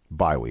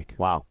 Bye week.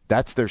 Wow.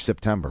 That's their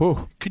September.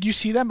 Whew. Could you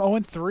see them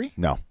 0-3?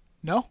 No.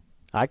 No?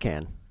 I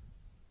can.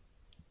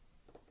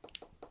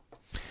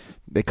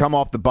 They come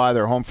off the bye.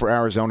 They're home for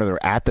Arizona.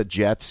 They're at the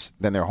Jets.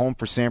 Then they're home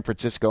for San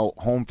Francisco,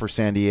 home for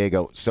San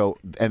Diego. So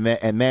and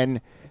then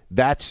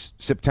that's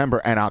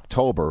September and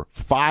October.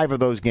 5 of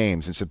those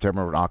games in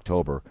September and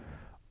October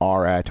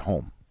are at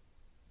home.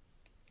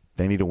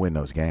 They need to win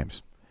those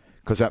games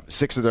because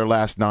 6 of their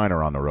last 9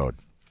 are on the road,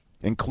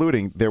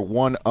 including they're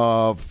one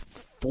of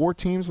 4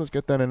 teams. Let's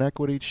get that in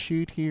equity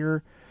sheet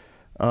here.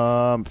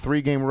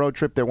 3-game road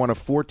trip. They're one of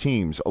 4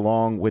 teams,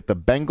 along with the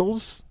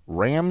Bengals,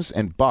 Rams,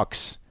 and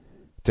Bucks,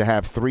 to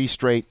have 3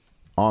 straight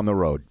on the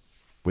road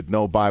with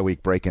no bye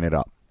week breaking it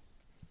up.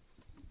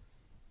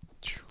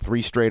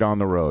 3 straight on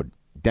the road.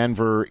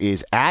 Denver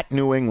is at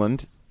New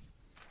England,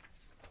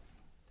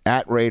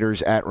 at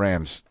Raiders, at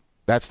Rams.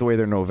 That's the way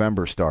their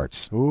November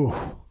starts.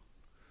 Ooh.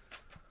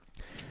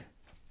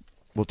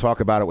 We'll talk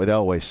about it with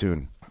Elway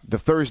soon.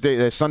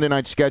 The Sunday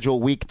night schedule,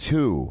 week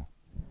 2,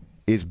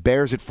 is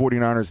Bears at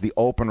 49ers, the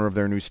opener of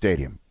their new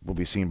stadium. Will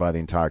be seen by the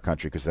entire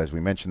country because, as we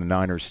mentioned, the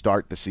Niners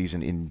start the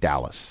season in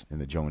Dallas in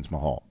the Jones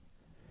Mahal.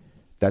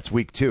 That's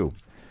week 2.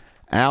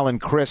 Al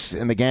and Chris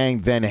and the gang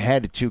then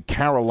head to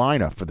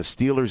Carolina for the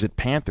Steelers at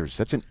Panthers.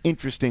 That's an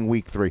interesting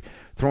week 3,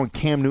 throwing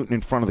Cam Newton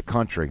in front of the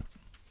country.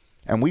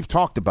 And we've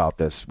talked about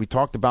this. We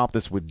talked about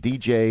this with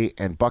DJ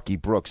and Bucky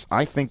Brooks.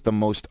 I think the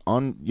most,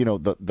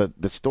 the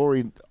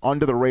story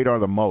under the radar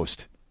the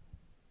most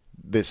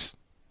this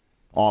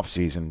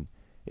offseason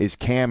is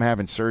Cam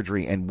having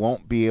surgery and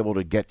won't be able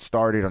to get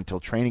started until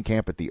training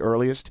camp at the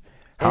earliest.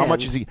 How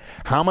much is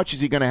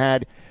he going to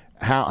have?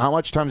 How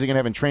much time is he going to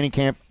have in training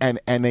camp? And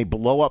they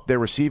blow up their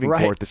receiving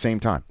corps at the same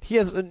time. He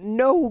has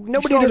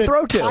nobody to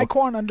throw to.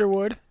 Taekwon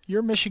Underwood,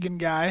 your Michigan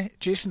guy,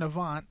 Jason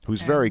Avant,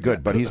 who's very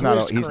good, but he's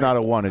not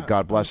a one.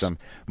 God bless him.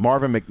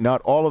 Marvin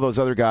McNutt, all of those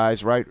other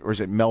guys, right? Or is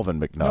it Melvin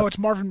McNutt? No, it's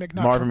Marvin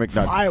McNutt.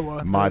 From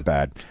Iowa. My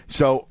bad.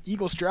 So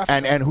Eagles draft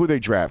and who they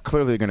draft?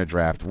 Clearly, they're going to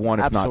draft one,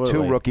 if not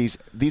 2 rookies.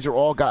 These are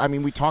all guys. I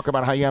mean, we talk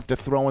about how you have to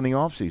throw in the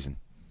offseason,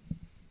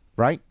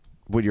 right?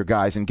 With your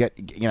guys and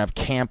have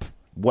camp.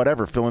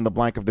 Whatever, fill in the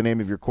blank of the name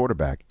of your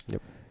quarterback.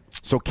 Yep.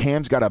 So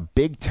Cam's got a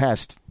big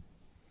test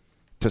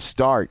to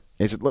start.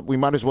 We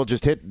might as well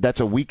just hit.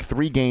 That's a week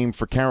 3 game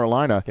for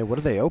Carolina. Yeah, what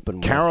do they open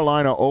with?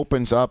 Carolina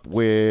opens up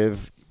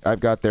with, I've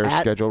got their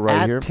schedule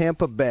right here. At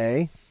Tampa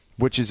Bay.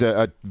 Which is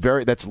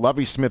that's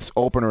Lovie Smith's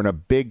opener and a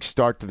big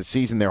start to the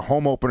season. Their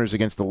home openers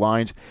against the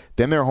Lions.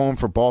 Then they're home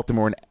for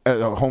Baltimore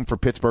and home for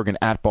Pittsburgh and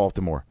at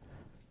Baltimore.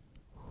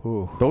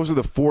 Ooh. Those are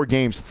the 4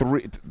 games.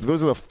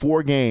 Those are the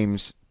 4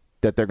 games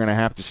that they're going to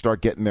have to start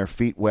getting their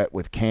feet wet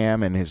with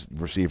Cam and his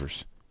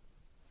receivers.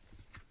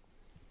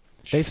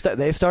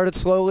 They started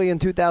slowly in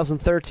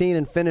 2013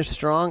 and finished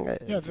strong.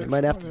 They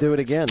might have to do it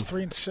again.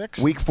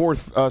 3-6. Week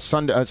 4,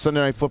 Sunday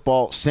Night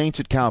Football,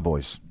 Saints at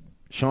Cowboys.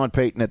 Sean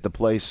Payton at the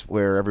place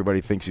where everybody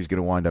thinks he's going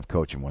to wind up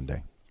coaching one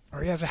day.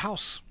 Or he has a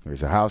house. Or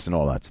he's a house and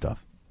all that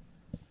stuff.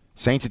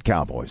 Saints at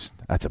Cowboys.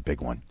 That's a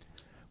big one.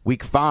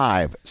 Week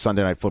 5,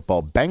 Sunday Night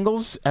Football,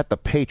 Bengals at the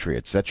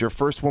Patriots. That's your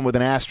first one with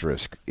an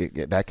asterisk.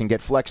 That can get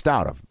flexed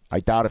out of.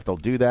 I doubt if they'll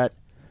do that,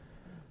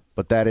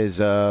 but that is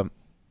that's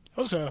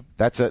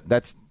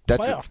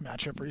playoff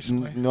matchup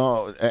recently.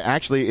 No,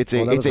 actually, it's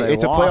a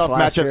playoff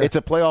matchup. Year. It's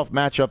a playoff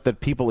matchup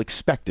that people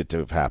expected to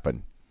have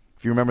happened.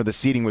 If you remember, the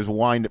seeding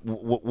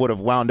would have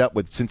wound up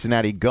with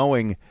Cincinnati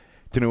going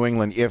to New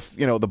England if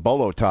the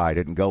Bolo tie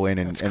didn't go in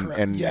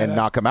and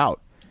knock them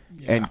out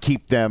and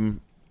keep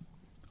them.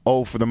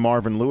 For the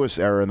Marvin Lewis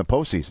era in the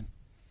postseason.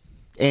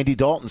 Andy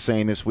Dalton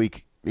saying this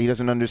week he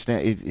doesn't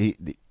understand.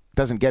 He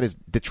doesn't get his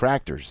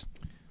detractors.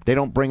 They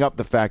don't bring up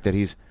the fact that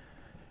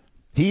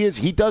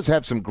he does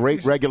have some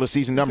great regular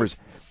season numbers.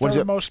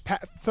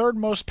 Third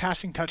most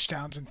passing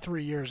touchdowns in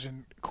 3 years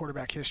in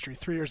quarterback history.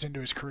 3 years into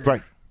his career.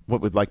 Right. What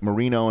with like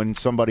Marino and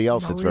somebody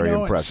else that's very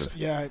impressive.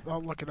 Yeah,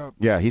 I'll look it up.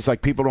 Yeah, he's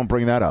like, people don't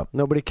bring that up.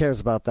 Nobody cares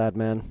about that,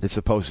 man. It's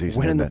the postseason.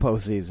 Winning the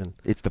postseason.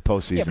 It's the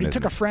postseason. Yeah, but he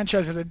took a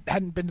franchise that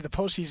hadn't been to the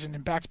postseason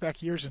in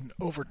back-to-back years in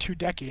over 2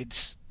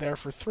 decades there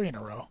for 3 in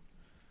a row.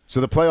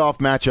 So the playoff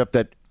matchup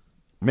that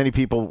many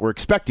people were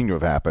expecting to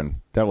have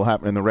happened, that will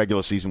happen in the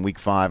regular season, Week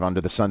 5,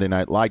 under the Sunday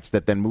Night Lights,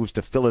 that then moves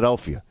to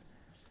Philadelphia.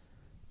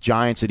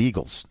 Giants at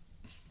Eagles.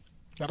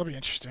 That'll be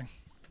interesting.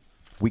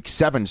 Week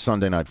 7,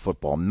 Sunday Night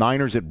Football.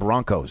 Niners at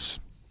Broncos.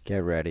 Get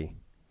ready.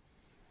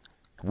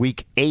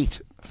 Week 8,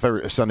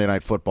 Sunday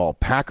Night Football.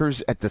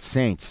 Packers at the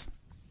Saints.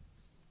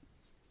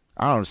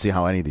 I don't see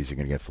how any of these are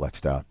going to get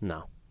flexed out.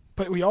 No.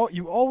 But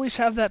you always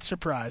have that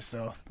surprise,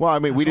 though. Well, I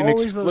mean, we didn't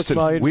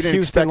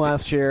expect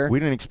last year. We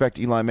didn't expect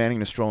Eli Manning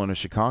to stroll into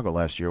Chicago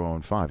last year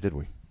 0-5, did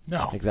we?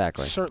 No.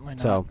 Exactly. Certainly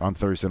not. So, on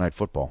Thursday Night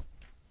Football.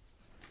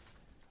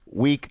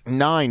 Week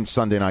 9,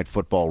 Sunday Night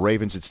Football.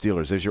 Ravens at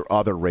Steelers. There's your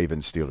other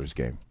Ravens-Steelers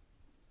game.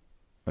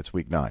 That's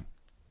Week 9.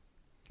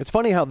 It's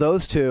funny how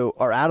those two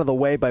are out of the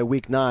way by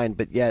Week 9,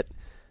 but yet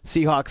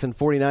Seahawks and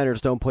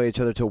 49ers don't play each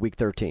other till Week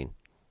 13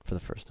 for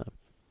the first time.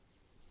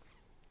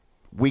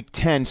 Week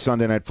 10,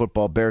 Sunday Night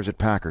Football, Bears at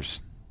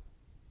Packers.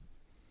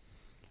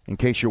 In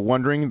case you're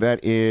wondering,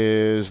 that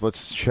is,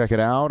 let's check it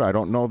out. I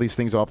don't know these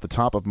things off the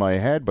top of my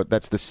head, but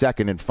that's the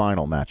second and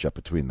final matchup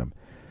between them.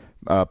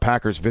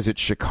 Packers visit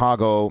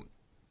Chicago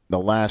the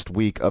last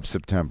week of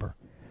September.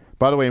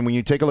 By the way, when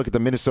you take a look at the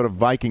Minnesota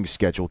Vikings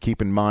schedule,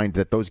 keep in mind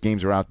that those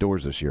games are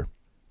outdoors this year.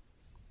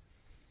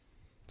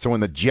 So when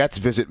the Jets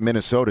visit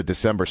Minnesota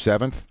December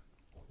 7th,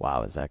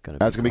 wow, is that going to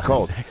be? That's going to be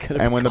cold.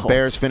 And when the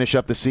Bears finish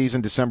up the season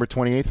December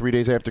 28th, 3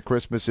 days after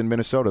Christmas in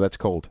Minnesota, that's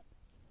cold.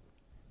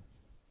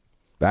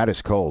 That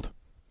is cold.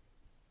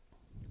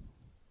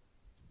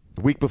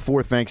 The week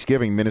before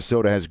Thanksgiving,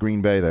 Minnesota has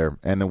Green Bay there.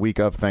 And the week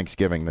of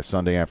Thanksgiving, the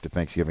Sunday after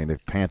Thanksgiving, the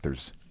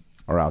Panthers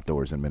are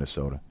outdoors in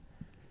Minnesota.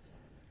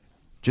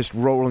 Just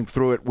rolling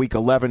through it. Week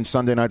 11,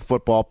 Sunday Night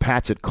Football,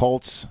 Pats at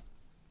Colts.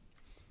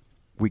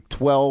 Week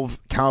 12,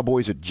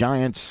 Cowboys at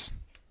Giants.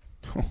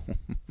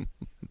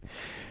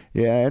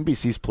 Yeah,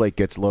 NBC's plate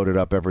gets loaded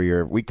up every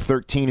year. Week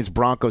 13 is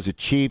Broncos at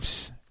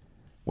Chiefs.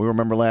 We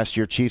remember last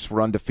year Chiefs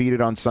were undefeated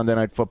on Sunday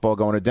Night Football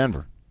going to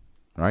Denver.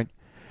 Right?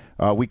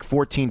 Week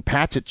 14,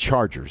 Pats at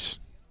Chargers.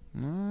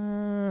 Sneaky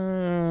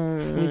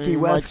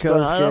West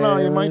Coast I don't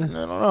know. I don't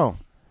know.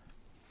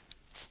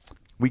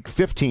 Week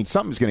 15,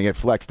 something's going to get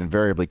flexed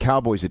invariably.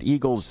 Cowboys at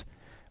Eagles.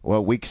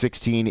 Well, Week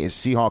 16 is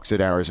Seahawks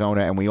at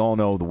Arizona, and we all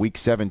know the Week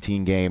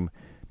 17 game,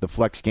 the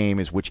flex game,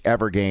 is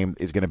whichever game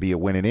is going to be a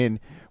win and in,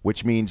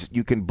 which means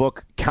you can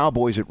book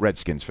Cowboys at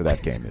Redskins for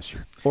that game this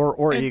year.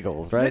 Or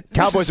Eagles, right?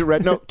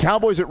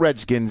 Cowboys at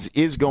Redskins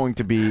is going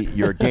to be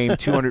your game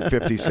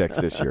 256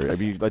 this year. I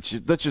mean, let's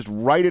just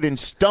write it in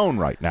stone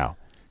right now.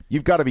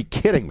 You've got to be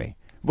kidding me.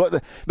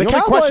 But the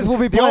Cowboys will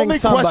be playing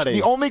somebody.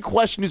 The only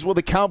question is, will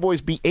the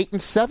Cowboys be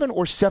 8-7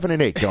 or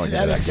 7-8 going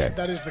into that game?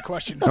 That is the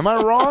question. Am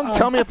I wrong?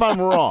 Tell me if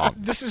I'm wrong.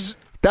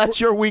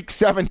 That's your Week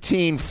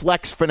 17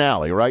 flex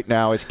finale right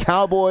now. Is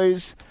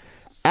Cowboys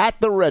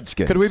at the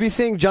Redskins? Could we be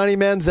seeing Johnny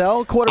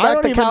Manziel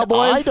quarterback the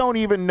Cowboys? I don't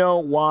even know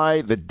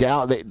why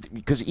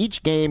because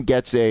each game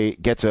gets a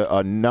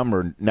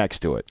number next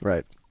to it.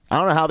 Right. I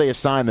don't know how they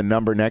assign the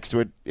number next to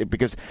it,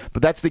 but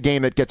that's the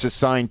game that gets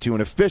assigned to an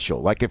official.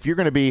 Like if you're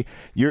going to be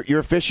you're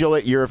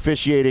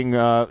officiating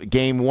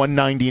game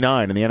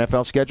 199 in the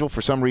NFL schedule.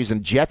 For some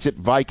reason, Jets at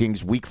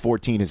Vikings Week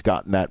 14 has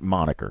gotten that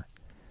moniker.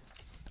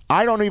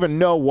 I don't even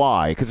know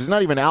why, because it's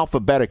not even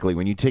alphabetically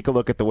when you take a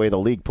look at the way the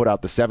league put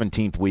out the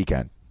 17th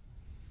weekend.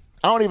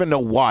 I don't even know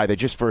why. They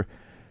just for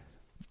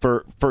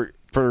go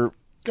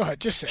ahead,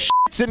 just say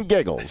shits and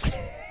giggles.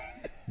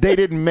 They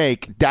didn't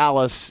make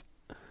Dallas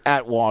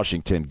at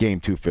Washington, game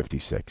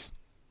 256.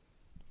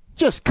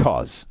 Just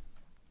cause.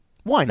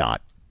 Why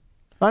not?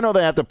 I know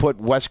they have to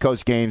put West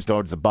Coast games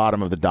towards the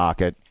bottom of the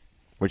docket,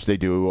 which they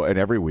do in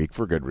every week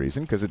for good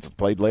reason, because it's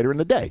played later in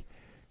the day.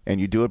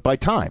 And you do it by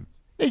time.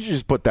 They should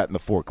just put that in the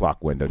 4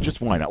 o'clock window. Just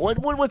why not?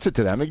 What's it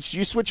to them?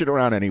 You switch it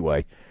around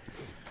anyway.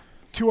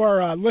 To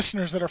our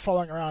listeners that are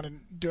following around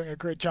and doing a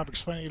great job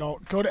explaining it all,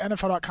 go to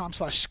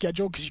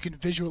NFL.com/schedule because you can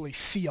visually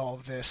see all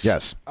of this.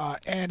 Yes.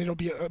 And it'll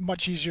be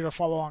much easier to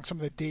follow along some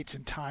of the dates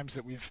and times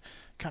that we've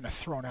kind of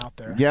thrown out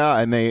there. Yeah,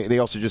 and they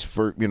also just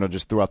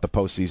throughout the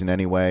postseason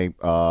anyway,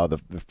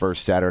 the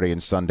first Saturday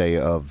and Sunday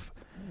of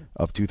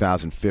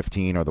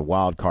 2015 are the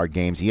wild card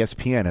games.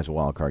 ESPN has a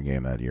wild card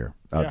game that year,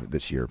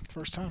 this year.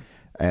 First time.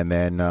 And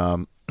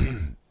then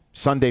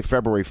Sunday,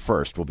 February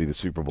 1st, will be the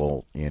Super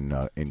Bowl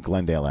in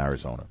Glendale,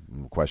 Arizona.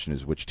 And the question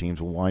is which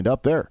teams will wind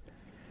up there.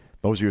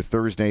 Those are your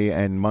Thursday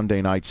and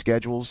Monday night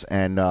schedules.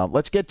 And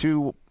let's get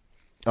to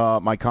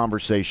my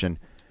conversation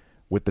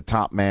with the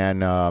top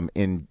man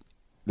in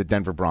the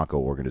Denver Bronco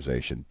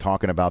organization,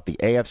 talking about the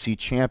AFC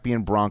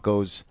champion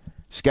Broncos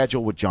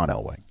schedule with John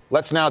Elway.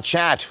 Let's now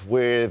chat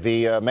with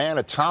the man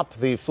atop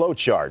the flow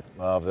chart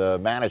of the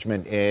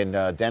management in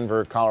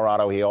Denver,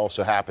 Colorado. He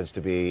also happens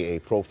to be a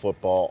Pro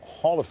Football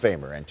Hall of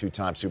Famer and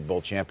two-time Super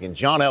Bowl champion.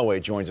 John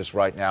Elway joins us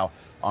right now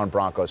on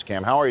Broncos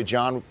Cam. How are you,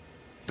 John?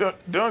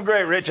 Doing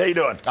great, Rich. How you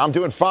doing? I'm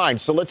doing fine.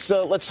 So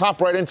let's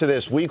hop right into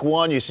this. Week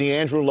 1, you see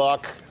Andrew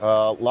Luck.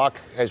 Luck,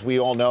 as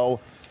we all know,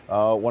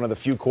 one of the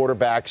few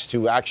quarterbacks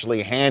to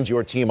actually hand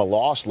your team a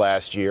loss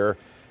last year.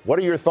 What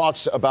are your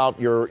thoughts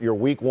about your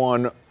Week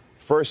 1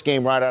 first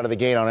game right out of the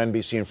gate on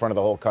NBC in front of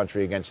the whole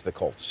country against the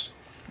Colts?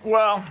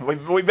 Well,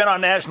 we've been on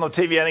national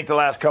TV, I think, the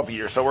last couple of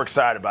years, so we're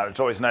excited about it.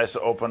 It's always nice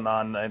to open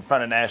in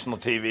front of national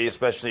TV,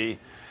 especially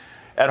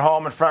at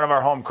home in front of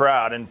our home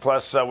crowd. And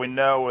plus, we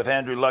know with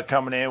Andrew Luck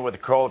coming in with the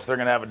Colts, they're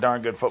going to have a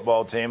darn good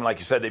football team. Like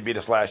you said, they beat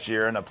us last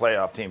year and a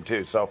playoff team,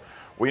 too. So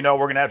we know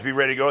we're going to have to be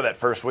ready to go that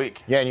first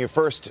week. Yeah, and your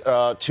first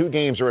 2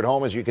 games are at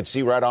home, as you can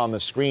see right on the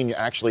screen.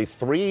 Actually,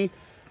 3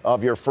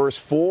 of your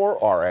first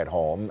 4 are at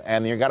home,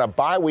 and you got a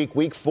bye week,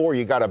 Week 4.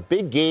 You got a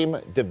big game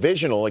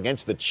divisional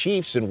against the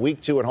Chiefs in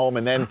Week 2 at home,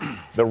 and then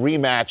the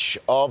rematch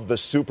of the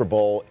Super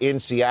Bowl in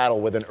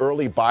Seattle with an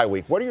early bye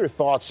week. What are your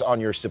thoughts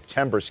on your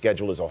September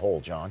schedule as a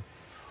whole, John?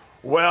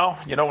 Well,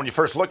 when you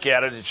first look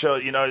at it, it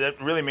shows,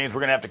 that really means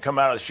we're going to have to come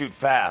out of the chute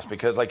fast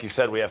because, like you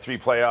said, we have 3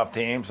 playoff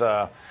teams.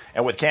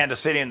 And with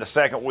Kansas City in the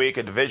second week,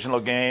 a divisional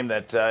game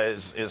that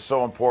is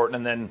so important.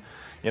 And then,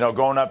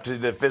 going up to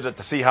visit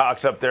the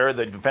Seahawks up there,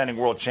 the defending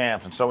world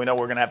champs. And so we know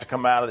we're going to have to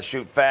come out of the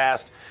chute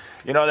fast.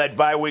 That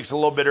bye week's a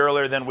little bit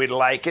earlier than we'd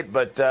like it,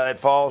 but it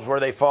falls where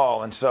they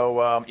fall. And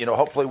so,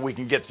 hopefully we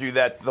can get through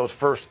those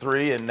first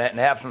 3 and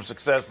have some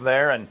success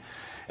there and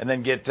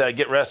then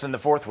get rest in the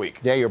 4th week.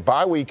 Yeah, your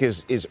bye week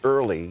is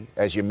early,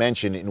 as you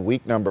mentioned, in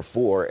week number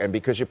 4. And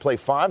because you play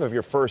 5 of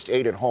your first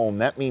 8 at home,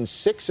 that means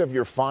 6 of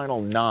your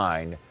final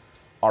 9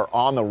 are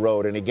on the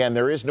road. And again,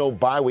 there is no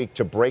bye week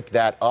to break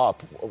that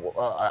up.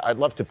 I'd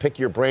love to pick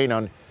your brain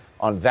on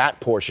that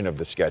portion of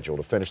the schedule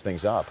to finish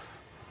things up.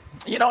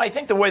 I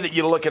think the way that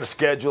you look at a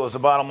schedule is the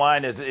bottom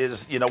line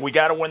is we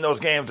got to win those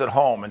games at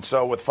home. And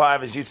so with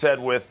 5, as you said,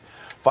 with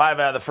 5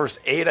 out of the first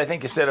 8, I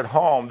think you said at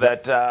home,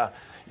 that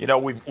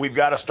we've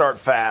got to start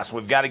fast.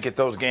 We've got to get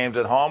those games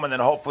at home, and then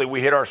hopefully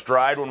we hit our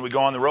stride when we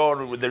go on the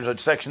road. There's a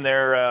section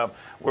there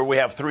where we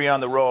have 3 on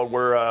the road.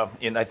 We're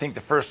I think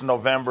the first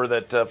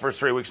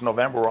 3 weeks of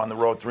November, we're on the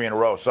road 3 in a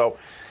row. So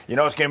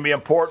it's going to be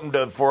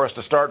important for us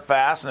to start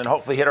fast and then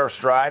hopefully hit our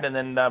stride and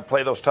then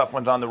play those tough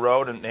ones on the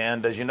road.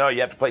 And as you know, you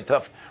have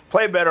to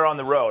play better on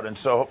the road. And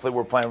so hopefully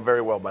we're playing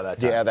very well by that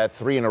time. Yeah, that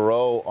 3 in a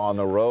row on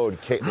the road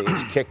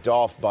is kicked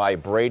off by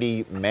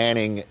Brady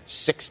Manning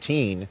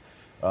 16,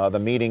 the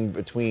meeting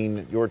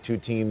between your two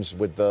teams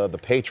with the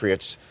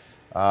Patriots,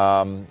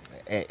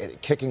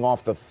 kicking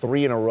off the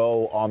 3 in a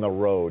row on the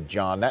road,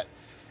 John. That,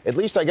 at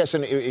least I guess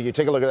you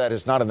take a look at that,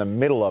 it's not in the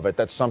middle of it.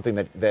 That's something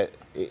that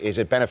is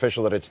it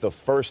beneficial that it's the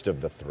first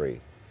of the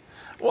 3?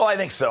 Well, I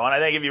think so. And I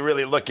think if you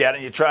really look at it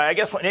and you try, I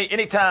guess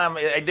anytime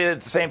I did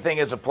the same thing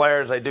as a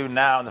player as I do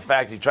now, and the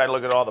fact that you try to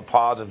look at all the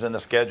positives in the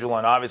schedule,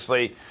 and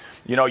obviously,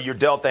 you're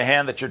dealt the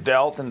hand that you're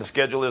dealt, and the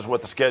schedule is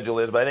what the schedule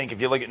is. But I think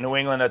if you look at New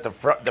England at the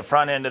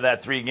front end of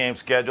that 3-game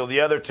schedule, the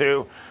other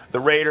 2, the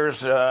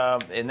Raiders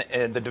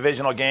in the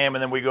divisional game,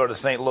 and then we go to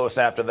St. Louis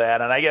after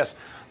that. And I guess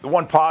the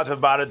one positive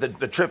about it,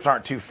 the trips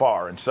aren't too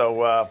far. And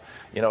so,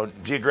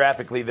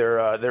 geographically,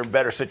 they're in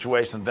better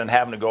situations than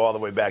having to go all the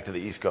way back to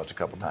the East Coast a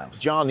couple times.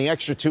 John, the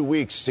extra 2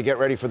 weeks to get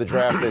ready for the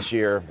draft this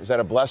year, is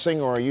that a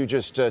blessing, or are you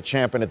just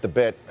champing at the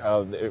bit?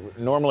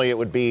 Normally it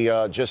would be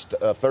just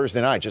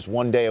Thursday night, just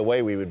one day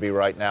away we would be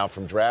right now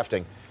from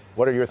drafting.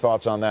 What are your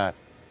thoughts on that?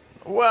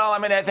 Well,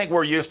 I think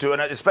we're used to it,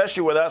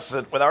 especially with us,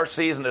 with our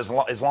season, as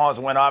long as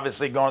when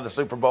obviously going to the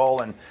Super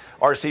Bowl and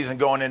our season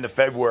going into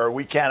February,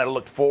 we kind of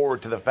looked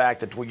forward to the fact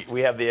that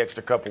we have the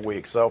extra couple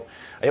weeks. So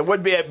it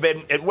would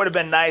have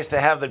been nice to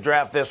have the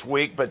draft this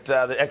week, but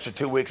the extra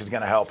 2 weeks is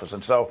going to help us,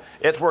 and so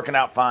it's working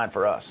out fine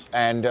for us.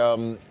 And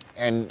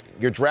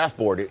your draft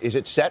board, is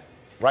it set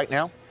right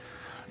now?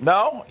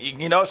 No,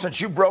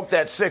 since you broke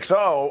that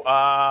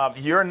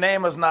 6-0, your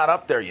name is not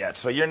up there yet.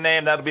 So your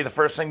name, that'll be the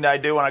first thing that I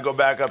do when I go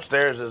back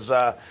upstairs is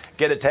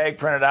get a tag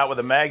printed out with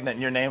a magnet,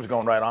 and your name's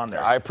going right on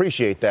there. I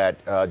appreciate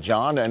that,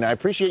 John, and I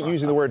appreciate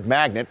using the word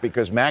magnet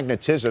because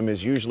magnetism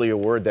is usually a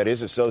word that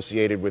is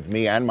associated with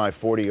me and my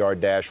 40-yard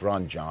dash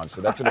run, John.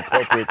 So that's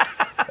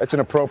an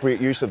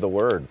appropriate use of the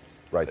word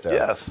right there.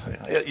 Yes,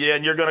 yeah,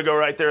 and you're going to go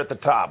right there at the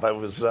top. I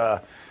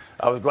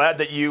was glad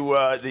that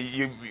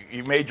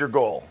you made your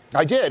goal.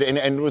 I did, and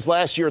it was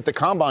last year at the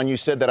Combine you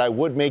said that I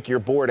would make your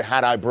board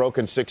had I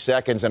broken 6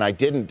 seconds, and I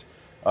didn't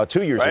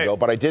 2 years ago,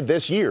 but I did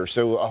this year.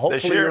 So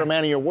hopefully you're a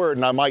man of your word,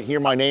 and I might hear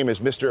my name as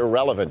Mr.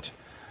 Irrelevant.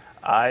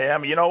 I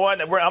am. You know what?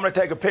 I'm going to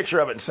take a picture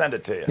of it and send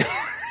it to you.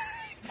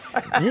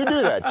 You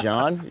do that,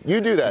 John.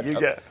 You do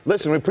that.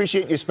 Listen, we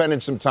appreciate you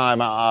spending some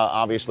time,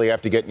 obviously,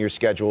 after getting your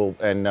schedule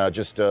and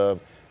just a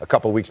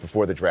couple weeks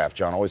before the draft,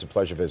 John. Always a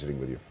pleasure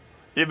visiting with you.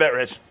 You bet,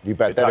 Rich. You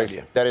bet.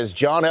 That is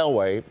John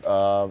Elway,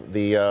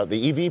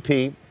 the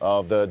EVP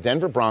of the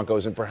Denver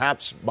Broncos, and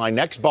perhaps my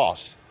next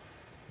boss,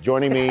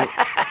 joining me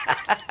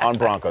on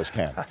Broncos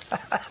Camp.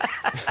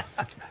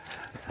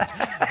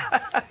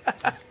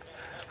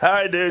 All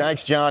right, dude.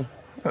 Thanks, John.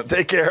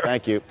 Take care.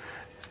 Thank you.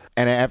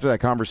 And after that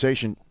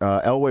conversation,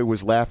 Elway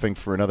was laughing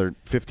for another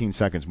 15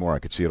 seconds more. I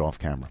could see it off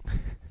camera.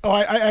 Oh,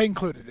 I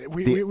included it.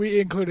 We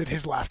included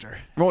his laughter.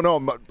 Well,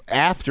 no,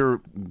 after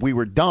we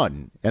were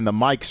done and the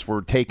mics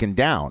were taken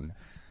down,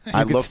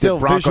 I looked at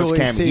Broncos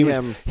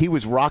Cam. He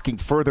was rocking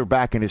further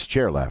back in his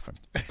chair laughing.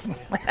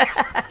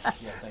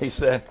 He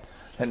said,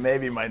 and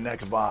maybe my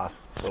next boss.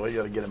 So we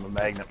got to get him a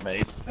magnet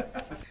made.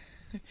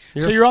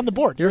 So you're on the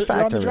board. You're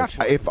on the draft.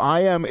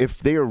 If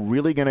they are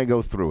really going to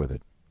go through with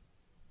it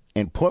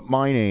and put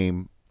my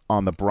name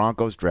on the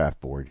Broncos draft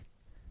board,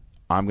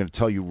 I'm going to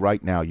tell you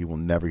right now, you will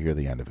never hear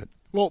the end of it.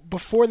 Well,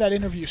 before that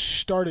interview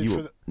started, you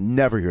will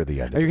never hear the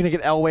end. Are you going to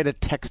get Elway to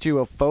text you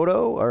a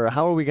photo, or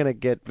how are we going to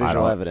get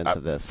visual evidence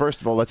of this? First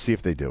of all, let's see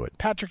if they do it.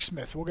 Patrick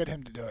Smith, we'll get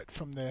him to do it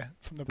from the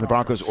Broncos. The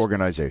Broncos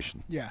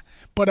organization. Yeah,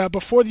 but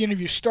before the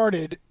interview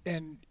started,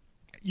 and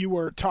you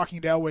were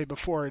talking to Elway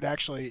before it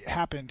actually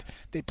happened,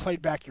 they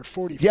played back your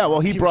 40. Yeah, well,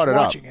 he brought it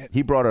up.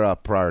 He brought it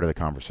up prior to the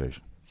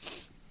conversation.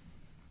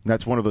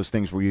 That's one of those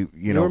things where you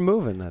know, were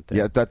moving that day.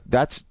 Yeah,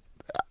 that's.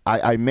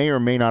 I may or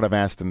may not have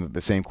asked him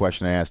the same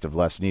question I asked of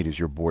Les Snead, is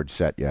your board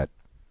set yet?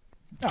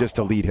 Just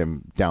to lead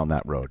him down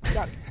that road.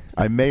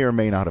 I may or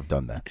may not have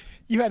done that.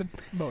 You had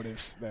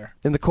motives there.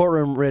 In the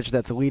courtroom, Rich,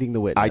 that's leading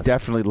the witness. I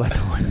definitely led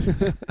the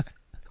witness.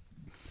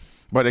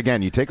 But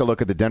again, you take a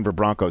look at the Denver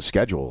Broncos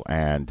schedule,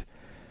 and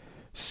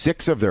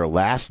 6 of their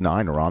last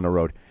 9 are on the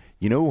road.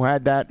 You know who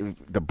had that?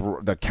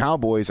 The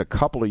Cowboys a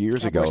couple of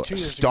years ago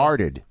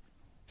started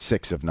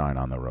 6 of 9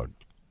 on the road.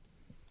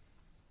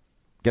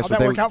 Guess what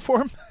that work out for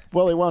them?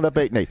 Well, they wound up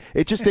 8-8.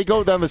 It's just they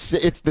go down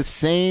it's the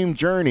same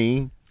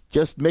journey,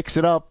 just mix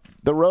it up.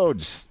 The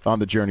roads on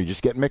the journey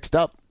just get mixed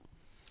up.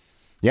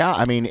 Yeah,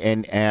 I mean,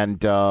 and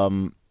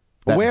that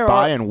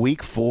bye in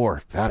week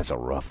 4, that is a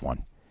rough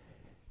one.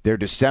 Their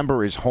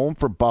December is home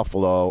for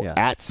Buffalo,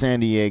 at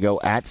San Diego,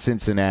 at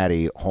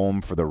Cincinnati,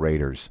 home for the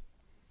Raiders.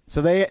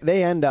 So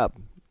they end up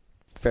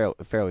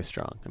fairly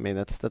strong. I mean,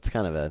 that's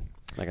kind of a.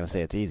 I'm not going to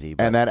say it's easy.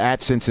 But and that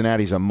at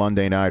Cincinnati's a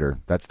Monday nighter.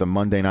 That's the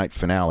Monday night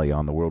finale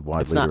on the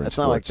worldwide leader in sports. It's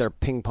not like they're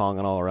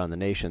ping-ponging all around the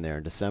nation there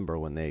in December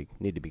when they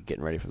need to be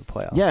getting ready for the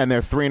playoffs. Yeah, and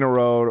they're 3 in a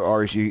row.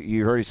 Or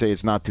you heard you say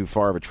it's not too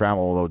far of a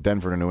travel, although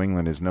Denver to New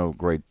England is no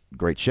great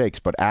shakes.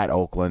 But at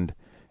Oakland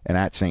and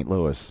at St.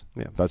 Louis,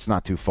 that's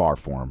not too far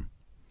for them.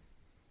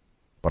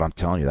 But I'm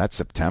telling you, that's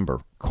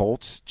September.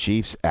 Colts,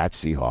 Chiefs, at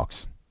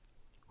Seahawks.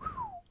 Whew.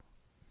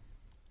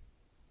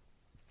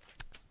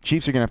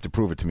 Chiefs are going to have to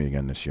prove it to me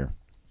again this year.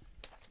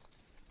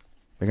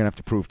 They're going to have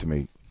to prove to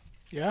me.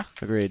 Yeah?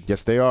 Agreed.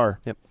 Yes, they are.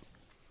 Yep.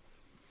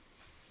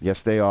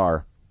 Yes, they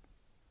are.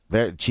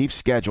 Their Chiefs'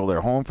 schedule, they're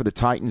home for the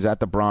Titans,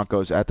 at the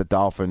Broncos, at the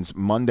Dolphins,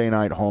 Monday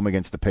night home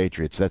against the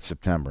Patriots. That's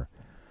September.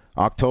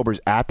 October's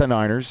at the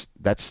Niners.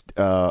 That's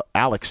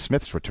Alex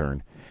Smith's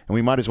return. And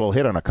we might as well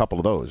hit on a couple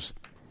of those.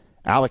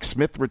 Alex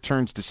Smith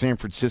returns to San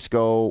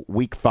Francisco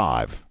week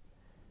 5.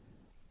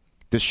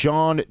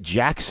 Deshaun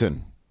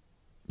Jackson,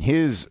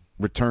 his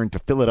return to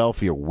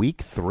Philadelphia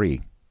week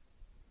 3.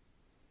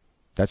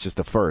 That's just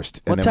the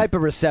first. What type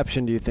of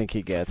reception do you think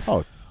he gets?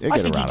 Oh, I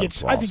think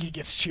he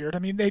gets cheered. I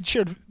mean, they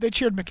cheered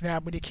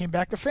McNabb when he came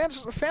back. The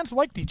fans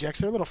liked Djex.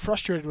 They're a little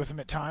frustrated with him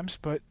at times,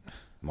 but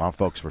a lot of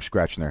folks were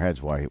scratching their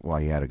heads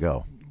why he had to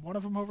go. One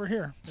of them over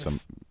here.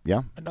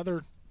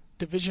 Another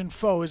division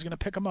foe is going to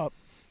pick him up.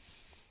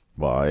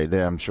 Well,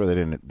 I'm sure they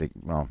didn't.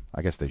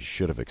 I guess they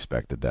should have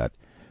expected that.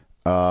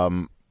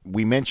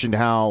 We mentioned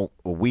how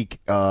week,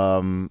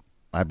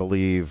 I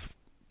believe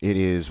it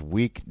is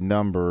week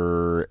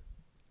number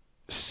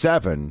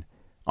 7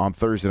 on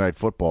Thursday Night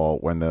Football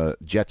when the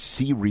Jets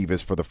see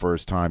Revis for the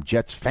first time.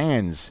 Jets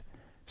fans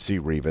see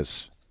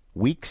Revis.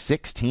 Week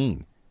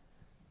 16.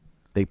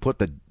 They put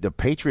the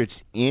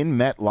Patriots in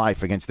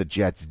MetLife against the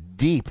Jets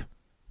deep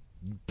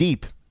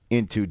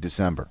into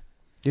December.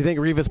 Do you think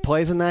Revis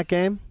plays in that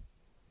game?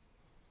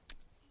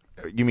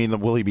 You mean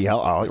will he be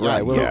healthy? Oh,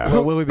 right.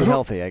 Will he be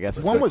healthy? I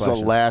guess. When was the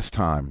last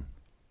time?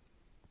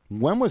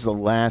 When was the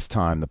last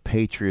time the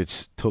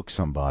Patriots took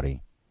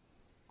somebody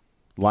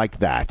like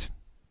that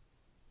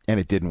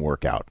and it didn't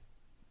work out?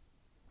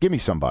 Give me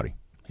somebody.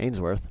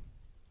 Ainsworth.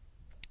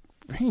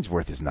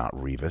 Ainsworth is not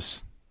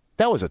Revis.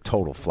 That was a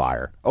total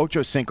flyer.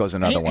 Ocho Cinco's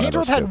another one of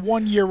those. Ainsworth had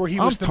 1 year where he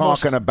was the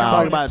most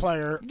dominant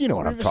player. You know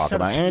what I'm talking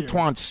about.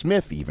 Antoine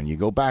Smith, even. You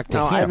go back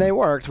to him. And they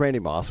worked. Randy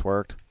Moss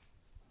worked.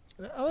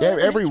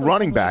 Every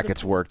running back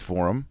it's worked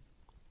for him.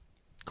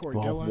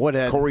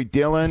 Corey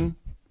Dillon.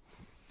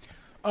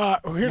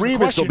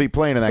 Revis will be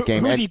playing in that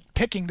game. Who's he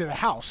picking to the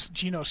house?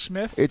 Geno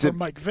Smith or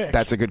Mike Vick?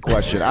 That's a good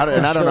question. I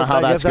don't know how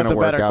that's going to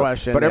work out.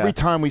 Question, but every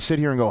time we sit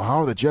here and go,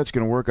 how are the Jets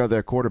going to work out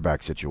their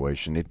quarterback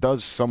situation? It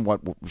does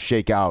somewhat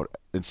shake out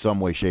in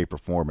some way, shape, or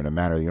form in a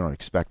manner you don't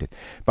expect it.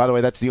 By the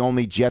way, that's the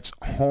only Jets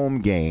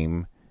home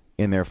game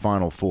in their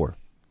Final Four.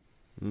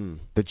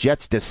 The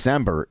Jets'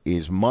 December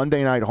is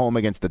Monday night home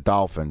against the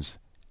Dolphins,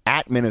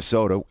 at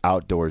Minnesota,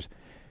 outdoors.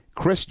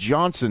 Chris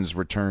Johnson's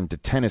return to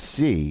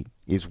Tennessee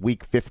is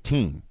week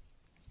 15.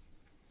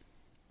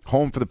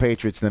 Home for the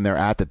Patriots, then they're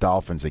at the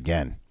Dolphins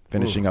again,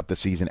 finishing up the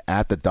season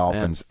at the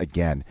Dolphins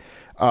again.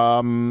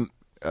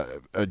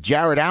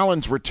 Jared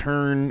Allen's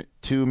return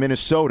to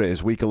Minnesota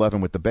is week 11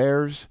 with the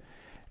Bears.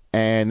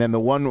 And then the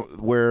one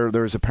where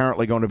there's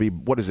apparently going to be,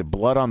 what is it,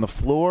 blood on the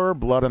floor,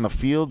 blood on the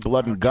field,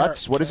 blood and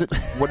guts? What is it?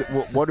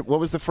 What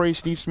was the phrase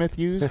Steve Smith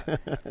used?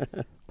 What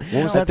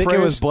was that I think phrase?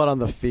 It was blood on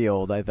the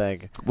field, I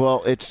think.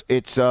 Well, it's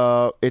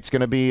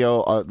going to be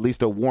at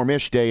least a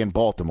warmish day in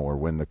Baltimore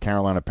when the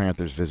Carolina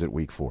Panthers visit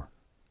week 4.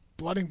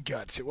 Blood and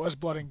guts. It was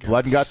blood and guts.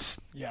 Blood and guts?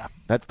 Yeah.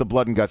 That's the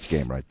blood and guts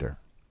game right there.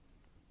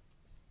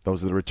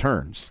 Those are the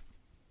returns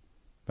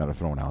that are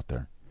thrown out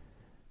there.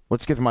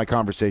 Let's get to my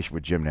conversation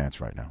with Jim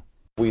Nantz right now.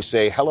 We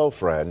say hello,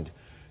 friend,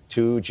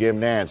 to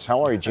Jim Nantz.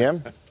 How are you,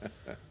 Jim?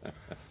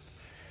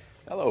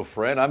 Hello,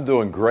 friend. I'm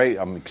doing great.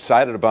 I'm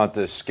excited about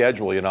this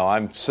schedule. You know,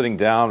 I'm sitting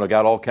down. I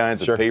got all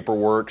kinds of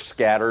paperwork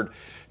scattered,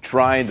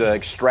 trying to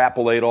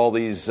extrapolate all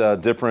these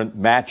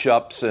different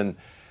matchups. And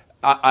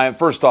I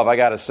first off, I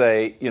got to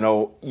say, you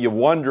know, you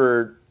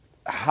wonder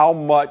how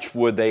much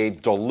would they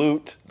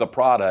dilute the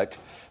product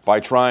by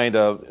trying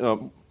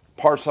to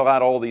parcel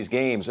out all these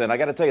games. And I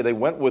got to tell you, they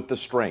went with the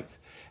strength.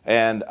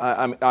 And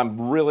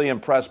I'm really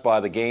impressed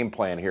by the game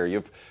plan here.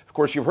 Of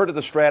course, you've heard of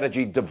the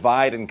strategy,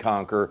 divide and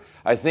conquer.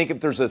 I think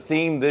if there's a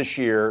theme this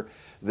year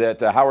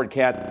that Howard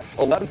Cat,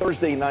 11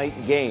 Thursday night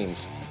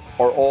games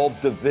are all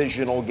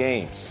divisional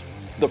games.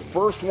 The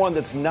first one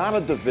that's not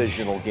a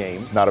divisional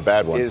game, it's not a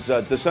bad one, is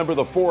December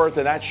the 4th,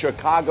 and that's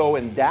Chicago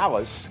and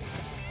Dallas.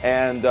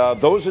 And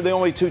those are the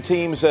only two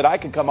teams that I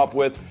can come up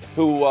with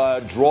who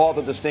draw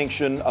the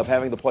distinction of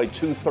having to play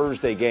 2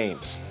 Thursday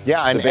games.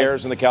 Yeah, and the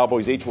Bears and the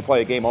Cowboys each will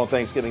play a game on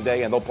Thanksgiving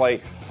Day, and they'll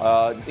play,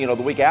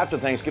 the week after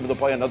Thanksgiving, they'll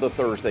play another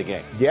Thursday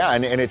game. Yeah,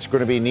 and it's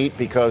going to be neat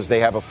because they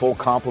have a full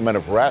complement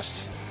of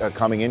rests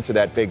coming into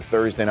that big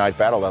Thursday night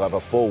battle. They'll have a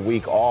full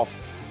week off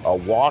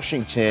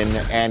Washington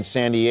and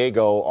San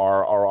Diego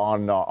are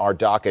on our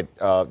docket,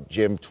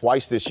 Jim,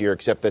 twice this year,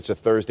 except that's a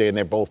Thursday, and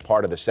they're both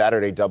part of the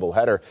Saturday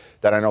doubleheader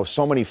that I know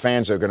so many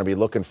fans are going to be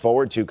looking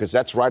forward to, because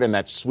that's right in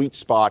that sweet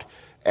spot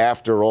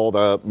after all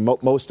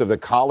most of the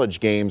college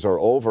games are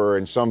over,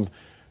 and some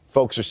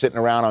folks are sitting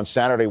around on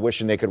Saturday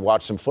wishing they could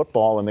watch some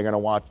football, and they're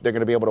going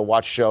to be able to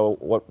watch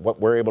what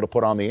we're able to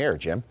put on the air,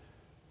 Jim.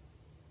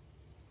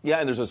 Yeah,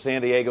 and there's a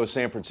San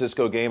Diego-San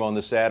Francisco game on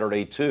the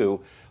Saturday,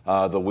 too,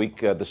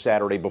 the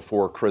Saturday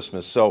before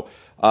Christmas. So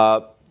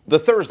the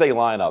Thursday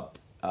lineup,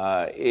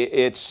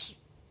 it's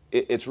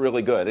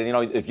really good.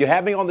 And, if you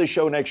have me on this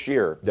show next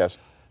year, yes,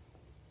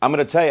 I'm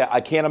going to tell you,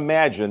 I can't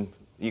imagine,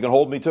 you can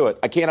hold me to it,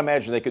 I can't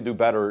imagine they could do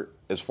better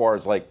as far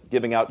as,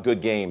 giving out good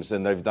games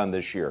than they've done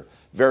this year.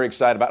 Very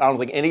excited about it. I don't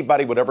think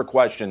anybody would ever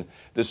question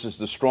this is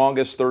the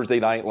strongest Thursday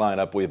night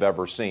lineup we've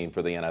ever seen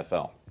for the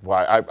NFL.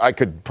 Well, I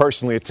could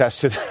personally attest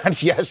to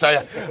that. Yes,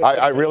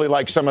 I really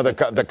like some of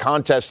the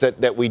contests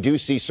that we do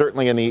see,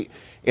 certainly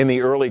in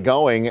the early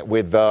going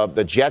with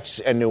the Jets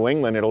and New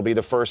England. It'll be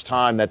the first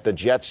time that the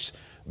Jets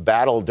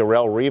battled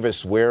Darrelle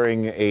Revis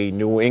wearing a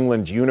New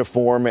England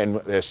uniform,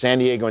 and San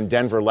Diego and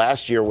Denver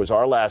last year was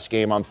our last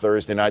game on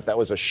Thursday night. That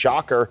was a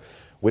shocker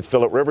with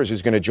Phillip Rivers,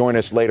 who's going to join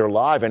us later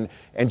live. And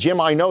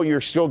Jim, I know you're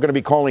still going to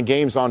be calling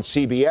games on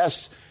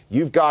CBS.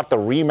 You've got the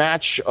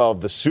rematch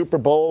of the Super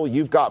Bowl.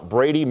 You've got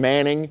Brady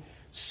Manning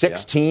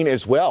 16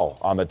 as well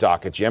on the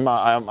docket, Jim.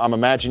 I'm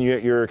imagining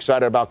you're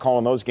excited about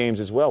calling those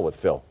games as well with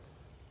Phil.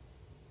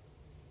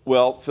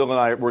 Well, Phil and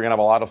I, we're going to have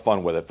a lot of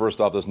fun with it.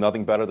 First off, there's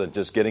nothing better than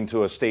just getting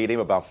to a stadium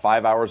about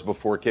 5 hours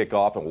before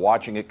kickoff and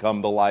watching it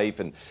come to life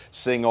and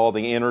seeing all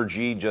the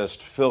energy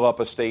just fill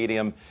up a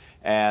stadium.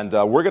 And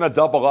we're going to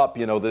double up,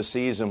 this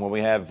season when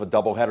we have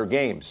doubleheader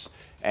games.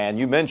 And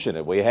you mentioned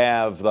it. We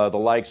have the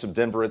likes of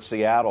Denver at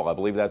Seattle. I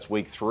believe that's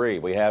week 3.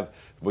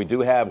 We do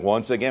have,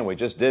 once again, we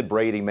just did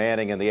Brady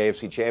Manning in the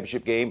AFC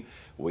Championship game.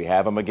 We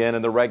have him again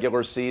in the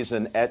regular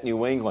season at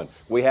New England.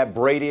 We have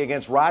Brady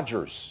against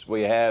Rodgers.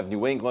 We have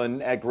New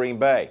England at Green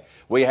Bay.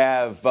 We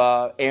have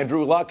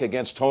Andrew Luck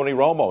against Tony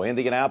Romo,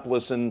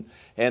 Indianapolis and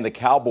the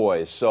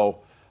Cowboys. So,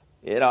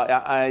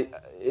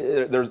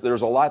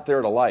 there's a lot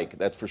there to like,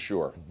 that's for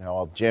sure.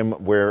 Well, Jim,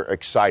 we're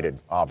excited,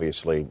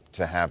 obviously,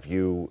 to have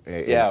you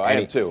I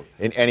am too.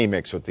 In any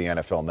mix with the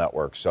NFL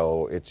Network.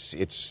 So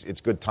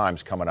it's good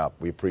times coming up.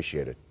 We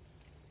appreciate it.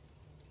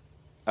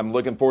 I'm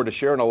looking forward to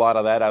sharing a lot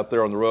of that out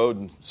there on the road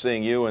and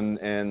seeing you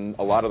and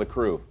a lot of the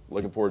crew.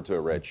 Looking forward to it,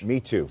 Rich. Me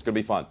too. It's going to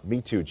be fun.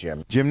 Me too,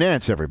 Jim. Jim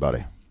Nantz,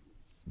 everybody.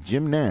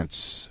 Jim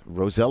Nantz,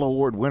 Roselle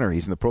Award winner.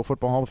 He's in the Pro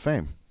Football Hall of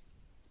Fame.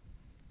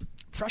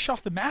 Fresh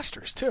off the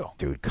Masters, too.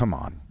 Dude, come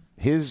on.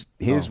 His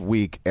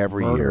week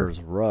every Murderers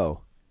year.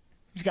 Row.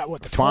 He's got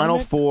what, the Final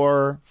tournament?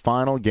 4,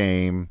 final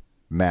game,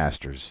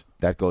 Masters.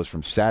 That goes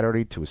from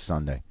Saturday to a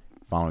Sunday.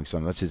 Following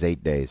Sunday. That's his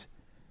 8 days.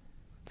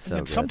 And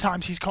then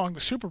sometimes he's calling the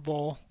Super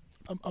Bowl.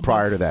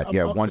 Prior to that,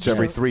 once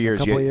every 3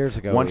 years. A couple of years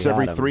ago. Once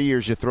every 3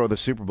 years you throw the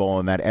Super Bowl,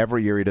 and that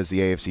every year he does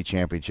the AFC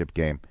Championship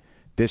game.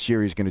 This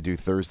year he's going to do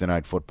Thursday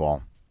Night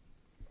Football.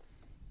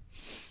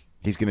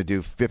 He's going to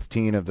do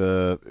 15 of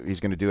he's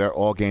going to do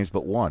all games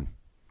but one.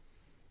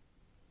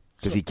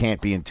 Because he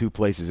can't be in 2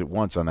 places at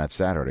once on that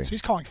Saturday. So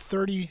he's calling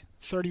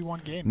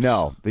 31 games.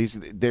 No.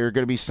 There are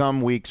going to be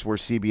some weeks where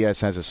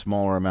CBS has a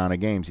smaller amount of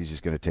games. He's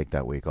just going to take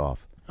that week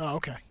off. Oh,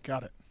 okay.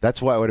 Got it.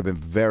 That's why it would have been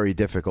very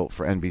difficult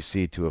for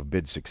NBC to have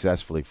bid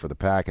successfully for the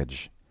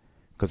package.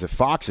 Because if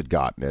Fox had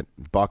gotten it,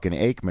 Buck and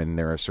Aikman,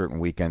 there are certain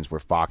weekends where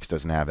Fox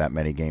doesn't have that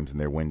many games in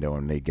their window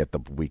and they get the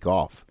week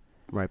off.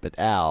 Right, but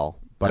Al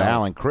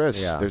and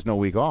Chris, there's no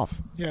week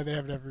off. Yeah, they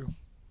have it every.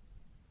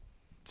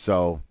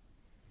 So,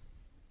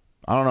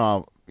 I don't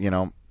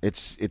know.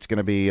 It's going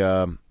to be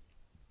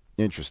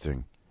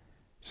interesting.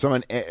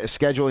 Some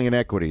scheduling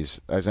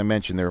inequities. As I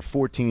mentioned, there are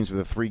 4 teams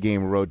with a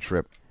 3-game road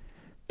trip.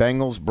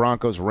 Bengals,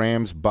 Broncos,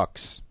 Rams,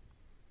 Bucks.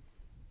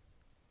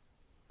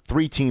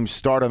 3 teams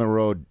start on the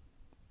road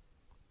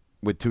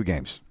with 2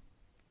 games.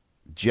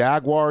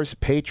 Jaguars,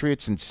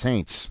 Patriots, and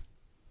Saints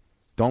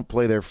don't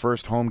play their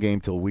first home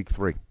game till week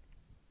 3.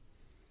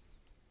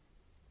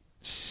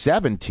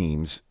 7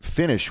 teams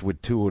finish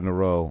with 2 in a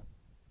row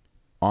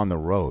on the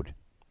road.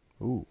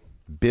 Ooh.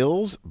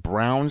 Bills,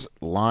 Browns,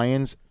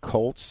 Lions,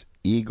 Colts,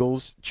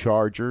 Eagles,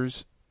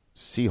 Chargers,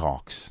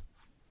 Seahawks.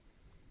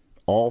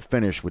 All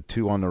finish with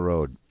 2 on the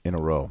road in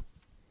a row.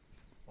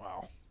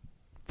 Wow.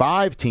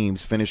 5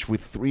 teams finish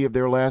with 3 of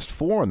their last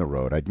 4 on the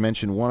road. I'd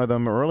mentioned one of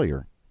them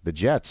earlier, the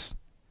Jets.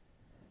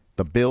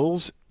 The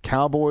Bills,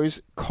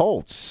 Cowboys,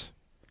 Colts,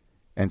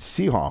 and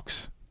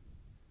Seahawks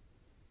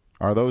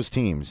are those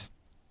teams.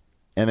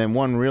 And then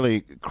one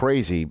really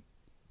crazy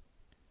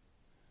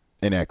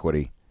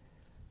inequity,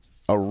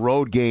 a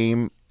road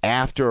game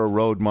after a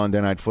road Monday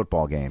Night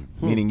Football game,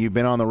 meaning you've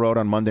been on the road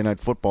on Monday Night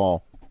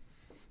Football,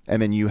 and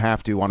then you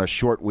have to, on a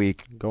short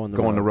week, go on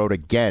the road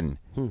again.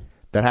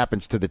 That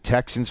happens to the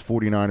Texans,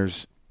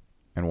 49ers,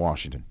 and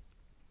Washington.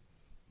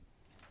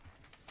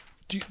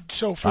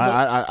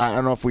 I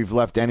don't know if we've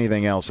left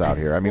anything else out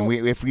here. I mean,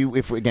 if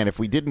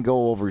we didn't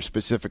go over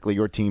specifically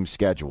your team's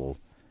schedule,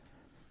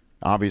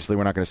 Obviously,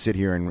 we're not going to sit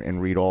here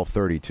and read all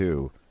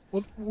 32.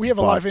 Well, we have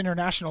a lot of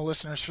international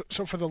listeners.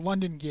 So for the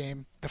London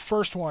game, the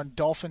first one,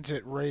 Dolphins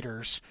at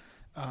Raiders,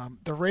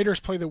 the Raiders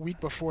play the week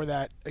before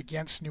that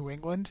against New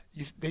England.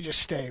 They just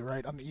stay,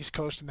 right, on the East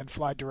Coast and then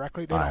fly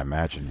directly. I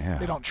imagine, yeah.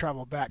 They don't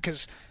travel back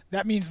because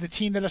that means the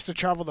team that has to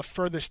travel the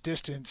furthest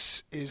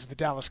distance is the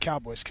Dallas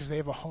Cowboys because they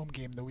have a home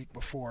game the week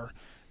before.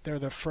 They're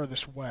the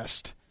furthest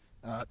west,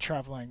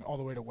 traveling all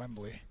the way to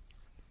Wembley.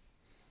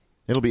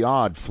 It'll be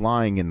odd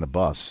flying in the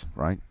bus,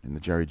 right, in the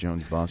Jerry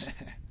Jones bus.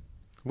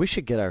 We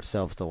should get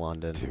ourselves to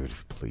London. Dude,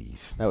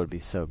 please. That would be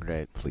so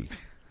great.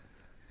 Please.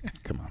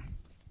 Come on.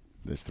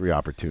 There's 3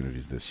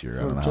 opportunities this year.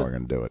 I don't know how we're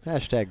going to do it.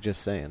 Hashtag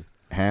just saying.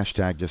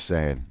 Hashtag just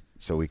saying.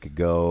 So we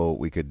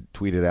could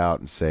tweet it out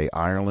and say,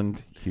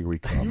 Ireland, here we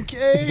come. UK,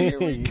 here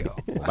we go.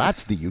 Well,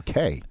 that's the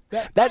UK.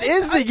 That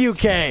is the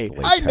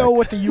UK. I know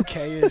what the UK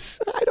is.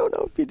 I don't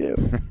know if you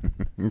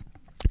do.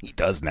 He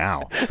does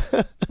now.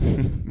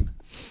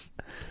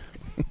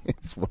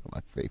 It's one of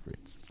my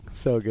favorites.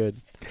 So good.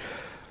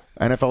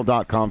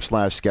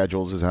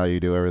 NFL.com/schedules is how you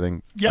do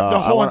everything. Yep, the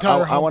whole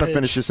entire homepage. I want to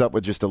finish this up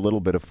with just a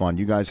little bit of fun.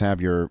 You guys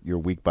have your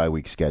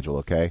week-by-week schedule,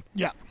 okay?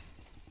 Yeah.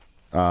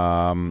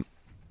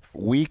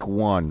 Week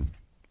 1,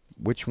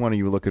 which one are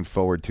you looking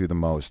forward to the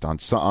most on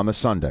the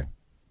Sunday?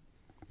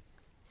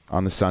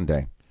 On the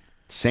Sunday.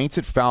 Saints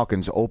and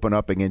Falcons open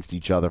up against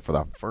each other for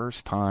the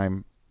first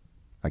time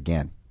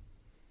again.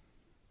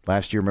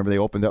 Last year, remember, they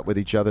opened up with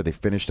each other. They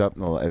finished up.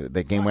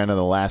 The game went in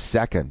the last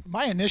second.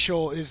 My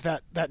initial is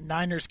that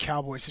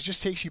Niners-Cowboys. It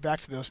just takes you back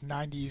to those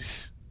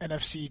 90s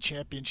NFC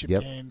Championship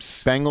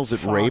games. Bengals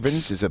at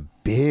Ravens is a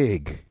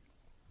big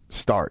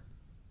start.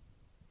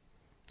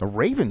 The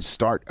Ravens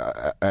start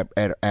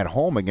at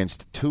home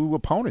against 2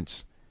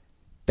 opponents.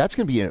 That's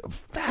going to be a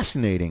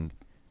fascinating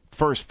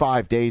first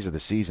 5 days of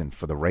the season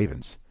for the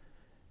Ravens.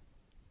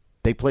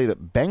 They play the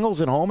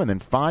Bengals at home, and then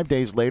 5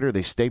 days later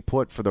they stay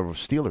put for the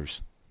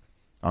Steelers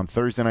on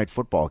Thursday Night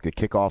Football to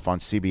kick off on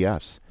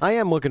CBS. I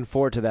am looking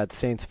forward to that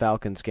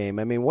Saints-Falcons game.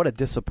 I mean, what a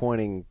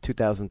disappointing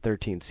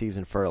 2013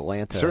 season for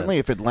Atlanta. Certainly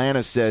if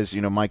Atlanta says,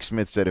 Mike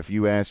Smith said,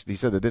 he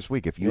said that this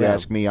week, if you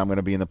ask me, I'm going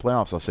to be in the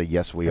playoffs, I'll say,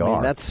 yes, we are. I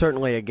mean, that's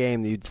certainly a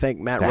game that you'd think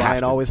Matt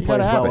Ryan always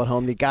plays well at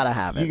home. You got to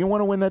have it. You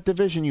want to win that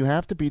division, you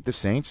have to beat the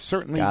Saints.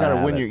 Certainly you got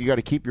to win. You got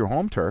to keep your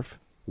home turf.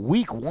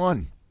 Week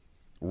 1,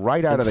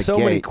 right out of the gate. So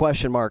many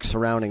question marks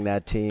surrounding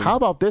that team. How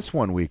about this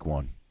one, week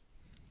 1?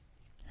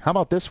 How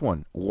about this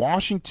one?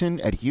 Washington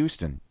at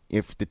Houston.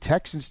 If the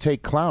Texans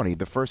take Clowney,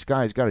 the first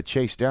guy he's got to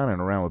chase down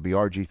and around would be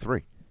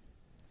RG3.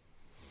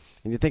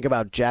 And you think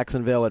about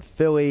Jacksonville at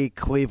Philly,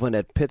 Cleveland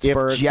at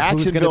Pittsburgh. If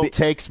Jacksonville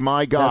takes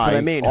my guy, that's what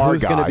I mean.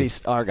 Who's going to be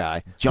our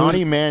guy?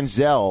 Johnny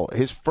Manziel,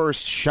 his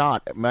first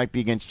shot might be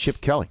against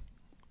Chip Kelly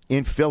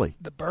in Philly.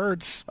 The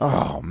Birds.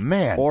 Oh,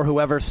 man. Or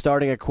whoever's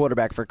starting a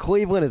quarterback for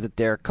Cleveland. Is it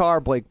Derek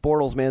Carr, Blake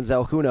Bortles,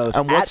 Manziel? Who knows?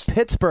 At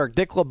Pittsburgh,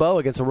 Dick LeBeau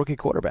against a rookie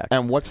quarterback.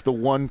 And what's the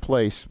one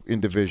place in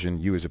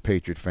division you as a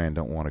Patriot fan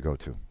don't want to go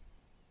to?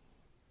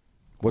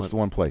 What's the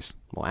one place?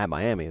 Well, at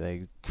Miami.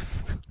 They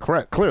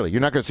Correct. Clearly.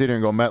 You're not going to sit here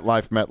and go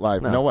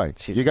MetLife. No way.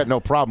 You got no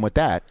problem with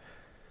that.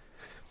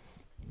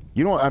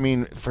 You know, I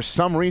mean, for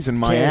some reason,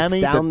 Miami,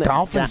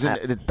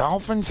 the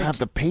Dolphins have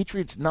the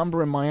Patriots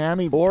number in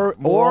Miami.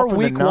 Or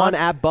week 1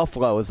 at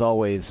Buffalo is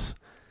always.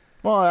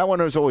 Well, that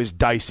one was always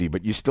dicey,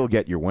 but you still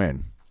get your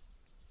win,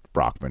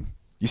 Brockman.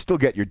 You still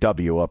get your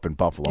W up in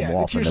Buffalo.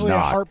 Yeah, it's usually a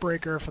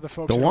heartbreaker for the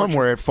folks. The one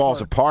where it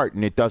falls apart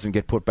and it doesn't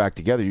get put back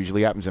together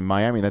usually happens in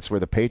Miami. That's where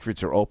the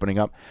Patriots are opening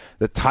up.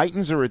 The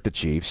Titans are at the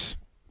Chiefs.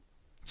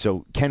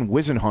 So Ken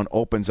Wisenhunt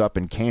opens up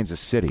in Kansas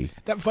City.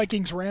 That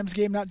Vikings-Rams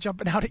game not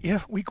jumping out at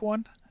you week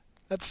 1?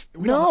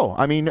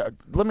 I mean,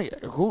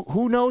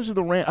 who knows who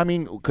the Rams? I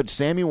mean, could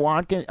Sammy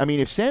Watkins? I mean,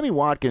 if Sammy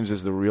Watkins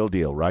is the real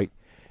deal, right?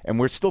 And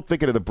we're still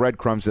thinking of the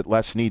breadcrumbs that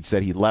Les Snead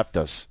said he left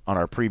us on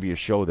our previous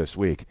show this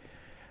week.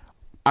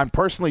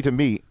 To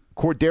me,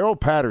 Cordero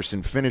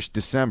Patterson finished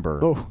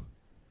December. Oh.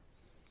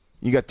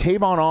 You got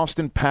Tavon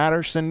Austin,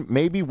 Patterson,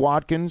 maybe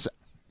Watkins.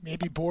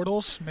 Maybe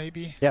Bortles,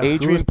 maybe. Yeah,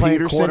 Adrian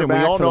Peterson, and we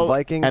all know. The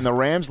Vikings. And the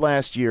Rams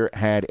last year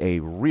had a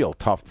real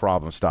tough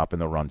problem stopping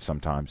the run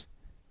sometimes.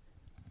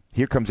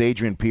 Here comes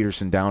Adrian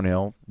Peterson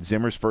downhill.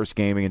 Zimmer's first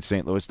game against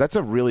St. Louis. That's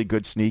a really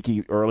good,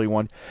 sneaky early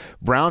one.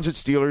 Browns at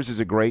Steelers is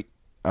a great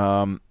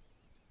North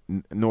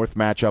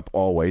matchup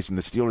always, and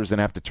the Steelers then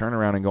have to turn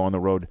around and go on the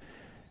road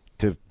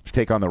to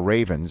take on the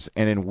Ravens.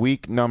 And in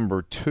week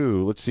number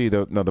 2, let's see,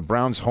 the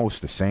Browns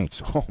host the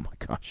Saints. Oh, my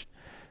gosh.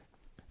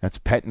 That's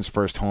Pettin's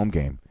first home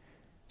game,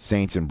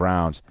 Saints and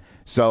Browns.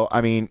 So,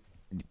 I mean,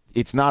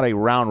 it's not a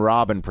round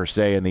robin per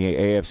se in the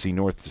AFC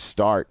North to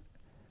start.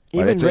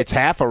 It's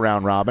half a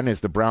round robin as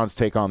the Browns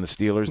take on the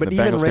Steelers and the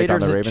Bengals take on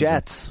the Ravens.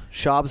 Jets.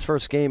 Schaub's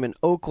first game in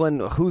Oakland.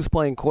 Who's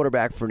playing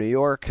quarterback for New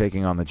York?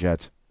 Taking on the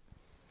Jets.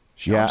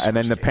 And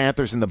then the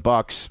Panthers and the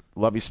Bucks.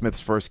 Lovie Smith's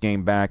first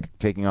game back,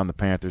 taking on the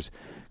Panthers.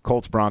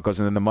 Colts, Broncos,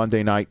 and then the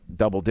Monday night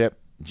double dip,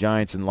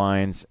 Giants and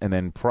Lions, and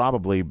then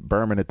probably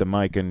Berman at the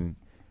mic in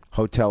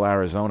Hotel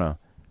Arizona,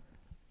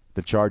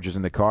 the Chargers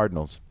and the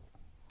Cardinals.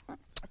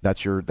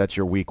 That's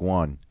your week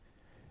 1.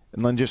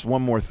 And then just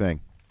one more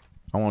thing.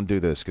 I want to do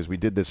this because we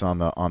did this on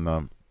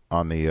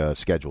the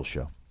schedule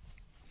show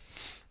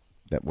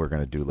that we're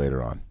going to do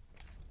later on.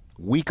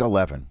 Week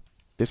 11.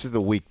 This is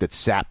the week that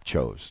Sapp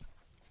chose.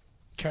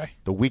 Okay.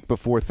 The week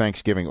before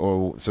Thanksgiving.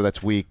 Oh, so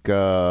that's week 12.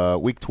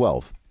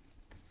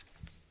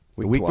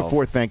 The week 12.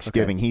 before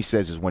Thanksgiving, Okay. he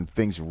says, is when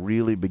things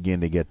really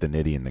begin to get the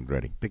nitty and the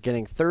gritty.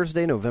 Beginning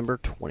Thursday, November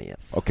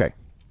 20th. Okay.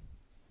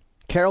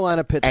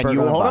 Carolina, Pittsburgh. And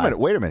you on hold on a bye. minute.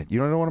 Wait a minute. You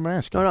don't know what I'm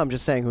asking. No, I'm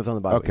just saying who's on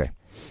the bye week. Okay.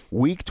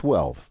 Week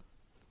 12.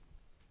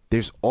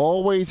 There's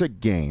always a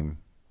game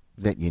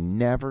that you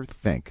never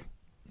think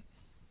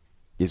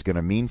is going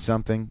to mean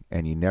something,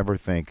 and you never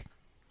think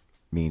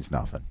means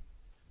nothing.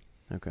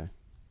 Okay.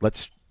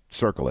 Let's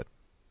circle it.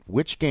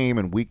 Which game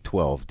in Week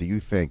 12 do you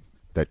think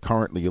that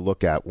currently you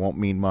look at won't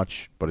mean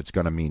much, but it's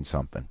going to mean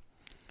something?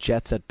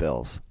 Jets at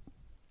Bills.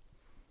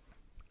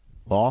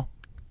 Law?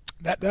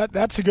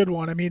 That's a good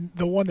one. I mean,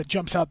 the one that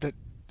jumps out that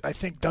I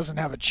think doesn't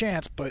have a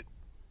chance, but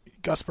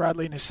Gus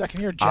Bradley in his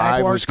second year,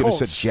 Jaguars, I was going to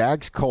Colts. say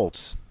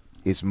Jags-Colts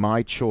is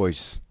my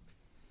choice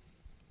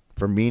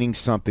for meaning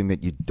something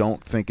that you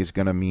don't think is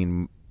going to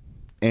mean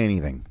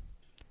anything.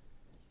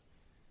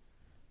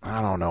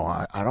 I don't know.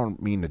 I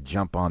don't mean to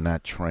jump on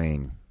that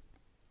train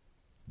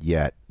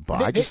yet,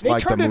 but I just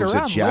like the turned it moves that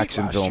around late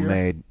Jacksonville last year.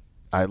 made.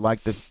 I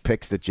like the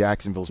picks that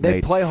Jacksonville's They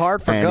made. play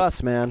hard for And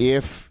Gus, man.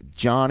 If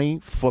Johnny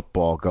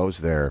Football goes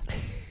there,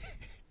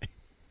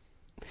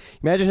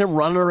 Imagine him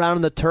running around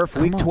in the turf.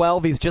 Week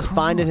 12, he's just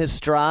finding his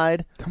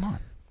stride. Come on.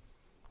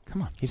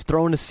 He's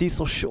throwing to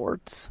Cecil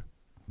Shorts.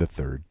 the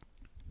third.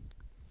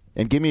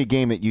 And give me a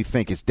game that you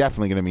think is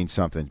definitely going to mean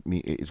something.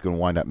 Is going to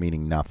wind up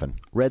meaning nothing.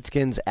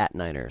 Redskins at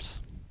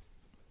Niners.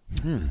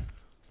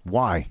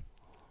 Why?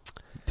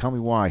 Tell me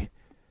why.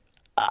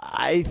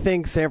 I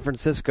think San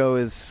Francisco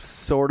is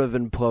sort of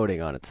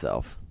imploding on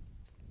itself.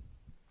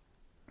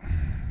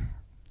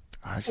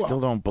 I still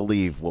don't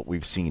believe what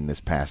we've seen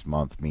this past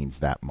month means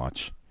that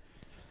much.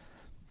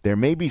 There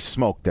may be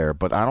smoke there,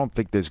 but I don't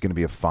think there's going to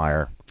be a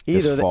fire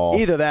this fall.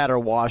 Either that or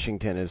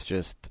Washington is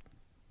just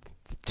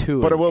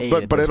 2-8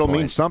 But at it'll this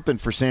mean point. something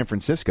for San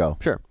Francisco.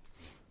 Sure.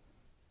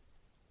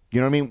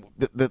 You know what I mean?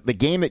 The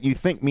game that you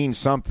think means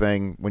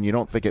something when you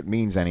don't think it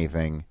means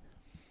anything,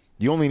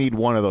 you only need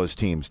one of those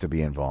teams to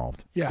be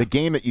involved. Yeah. The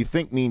game that you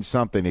think means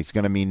something, it's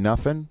going to mean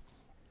nothing.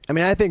 I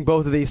mean, I think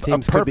both of these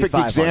teams A could be perfect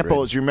 500.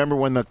 example is you remember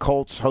when the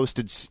Colts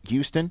hosted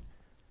Houston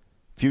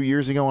a few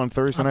years ago on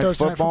Thursday Night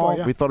Football?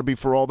 Yeah. We thought it'd be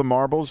for all the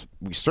marbles.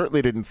 We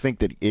certainly didn't think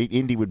that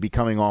Indy would be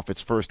coming off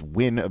its first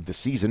win of the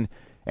season,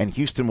 and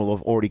Houston will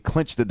have already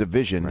clinched the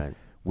division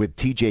with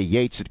T.J.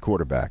 Yates at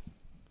quarterback.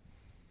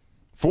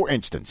 For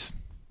instance,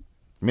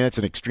 I mean, that's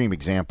an extreme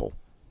example.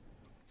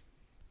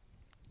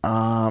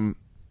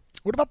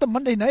 What about the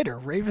Monday Nighter,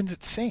 Ravens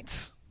at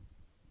Saints?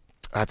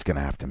 That's going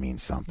to have to mean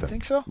something. You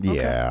think so?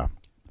 Yeah.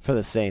 For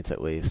the Saints,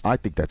 at least. I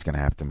think that's going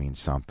to have to mean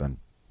something.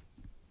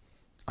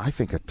 I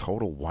think a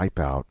total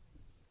wipeout.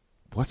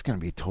 What's going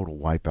to be a total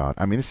wipeout?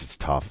 I mean, this is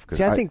tough.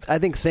 See, I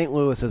think St.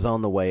 Louis is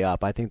on the way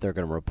up. I think they're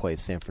going to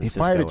replace San Francisco.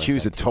 If I had to as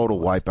choose a that team total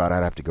was. wipeout,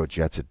 I'd have to go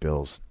Jets at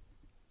Bills.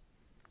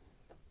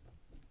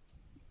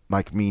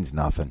 Like, means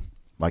nothing.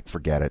 Like,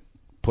 forget it.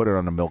 Put it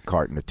on the milk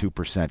carton, a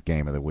 2%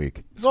 game of the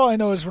week. That's all I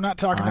know is we're not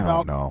talking I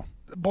about don't know.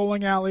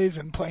 bowling alleys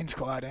and planes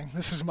colliding.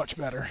 This is much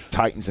better.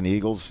 Titans and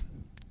Eagles.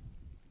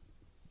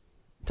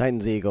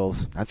 Titans,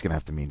 Eagles. That's going to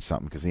have to mean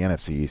something because the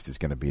NFC East is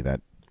going to be that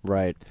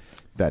Right.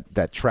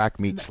 that track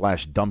meet /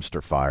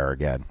 dumpster fire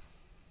again.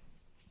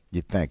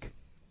 You'd think.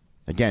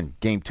 Again,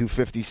 game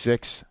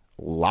 256,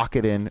 lock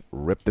it in,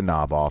 rip the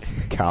knob off.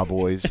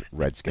 Cowboys,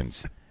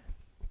 Redskins.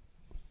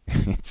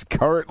 It's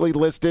currently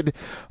listed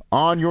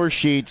on your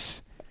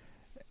sheets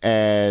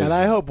as. And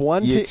I hope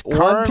one team is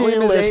currently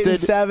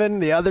 8-7,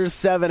 the other's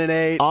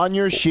 7-8. on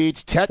your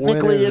sheets.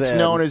 Technically, Winner's it's end.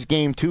 known as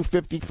game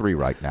 253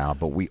 right now,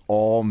 but we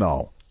all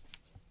know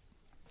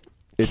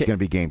it's going to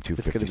be game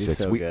 256. It's gonna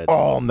be so we good.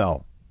 all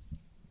know.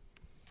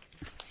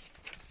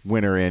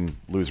 Winner in,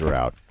 loser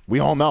out. We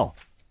all know.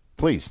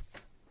 Please.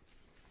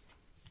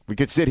 We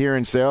could sit here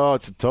and say, oh,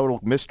 it's a total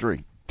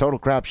mystery, total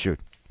crapshoot.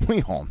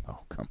 We all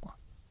know. Come on.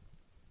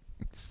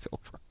 It's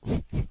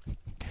over.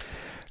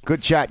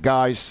 Good chat,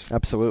 guys.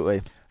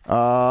 Absolutely.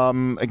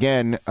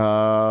 Again,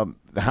 the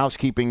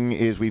housekeeping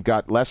is we've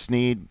got Les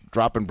Snead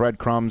dropping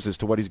breadcrumbs as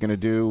to what he's going to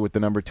do with the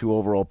number 2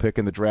 overall pick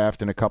in the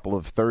draft in a couple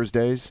of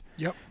Thursdays.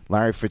 Yep.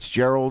 Larry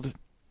Fitzgerald.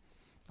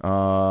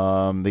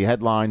 The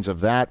headlines of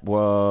that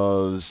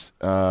was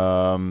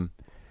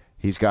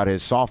he's got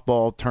his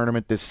softball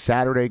tournament this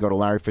Saturday. Go to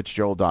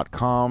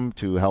LarryFitzgerald.com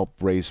to help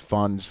raise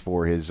funds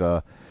for his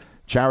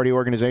charity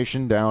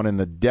organization down in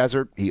the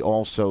desert. He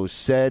also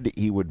said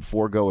he would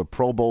forego a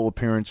Pro Bowl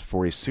appearance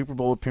for a Super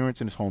Bowl appearance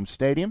in his home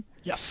stadium.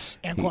 Yes,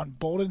 Anquan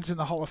Bolden's in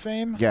the Hall of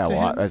Fame. Yeah, to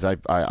well, him. as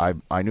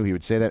I knew he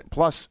would say that.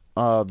 Plus,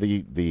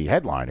 the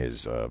headline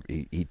is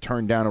he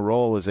turned down a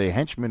role as a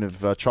henchman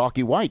of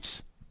Chalky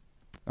White's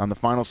on the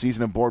final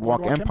season of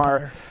Boardwalk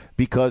Empire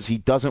because he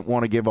doesn't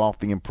want to give off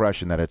the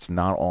impression that it's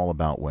not all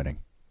about winning.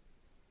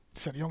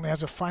 Said he only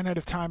has a finite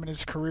of time in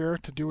his career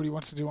to do what he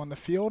wants to do on the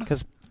field.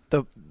 Because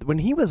when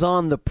he was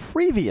on the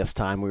previous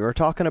time, we were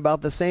talking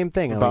about the same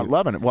thing. About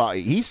Lebanon. Well,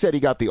 he said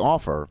he got the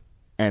offer,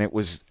 and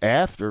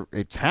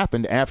it's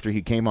happened after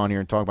he came on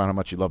here and talked about how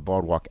much he loved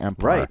Boardwalk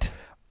Empire. Right.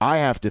 I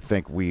have to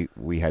think we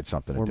had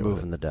something to do with it. We're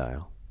moving the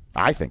dial.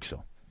 I think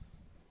so.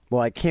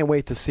 Well, I can't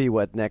wait to see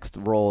what next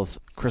roles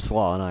Chris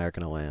Law and I are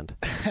going to land.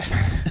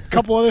 A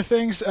couple other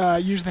things.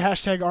 Use the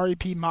hashtag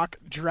REP mock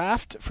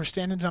draft for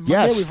stand-ins on Monday.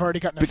 Yes. We've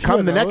already gotten a Become few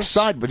of the those. next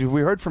side, but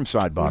we heard from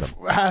Side Bottom.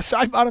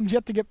 Side Bottom's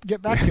yet to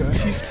get back to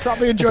us. He's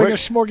probably enjoying a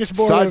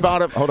smorgasbord. Side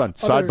Bottom, hold on.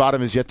 Side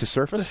Bottom is yet to The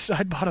surface?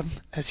 Side Bottom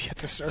has yet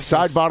to surface.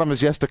 Side Bottom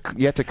is yet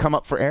to come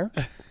up for air?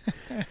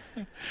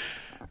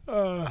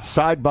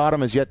 Side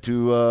Bottom is yet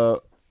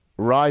to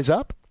rise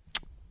up?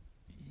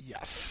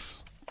 Yes.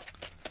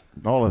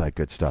 All of that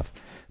good stuff.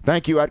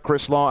 Thank you at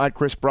Chris Law, at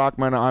Chris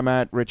Brockman. I'm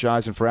at Rich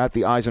Eisen for at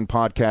the Eisen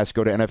Podcast.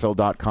 Go to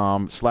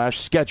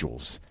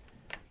NFL.com/schedules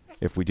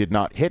if we did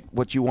not hit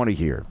what you want to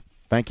hear.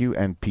 Thank you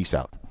and peace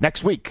out.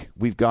 Next week,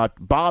 we've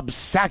got Bob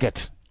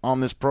Saget on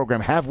this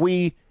program. Have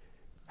we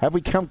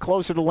come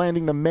closer to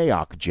landing the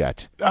Mayock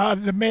jet?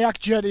 The Mayock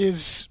jet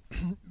is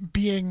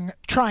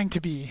trying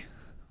to be.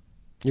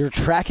 You're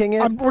tracking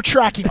it? We're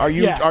tracking it. Are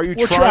you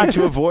trying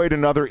to avoid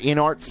another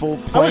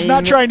inartful plane? I was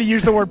not trying to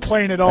use the word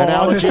plane at all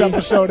analogy? on this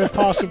episode, if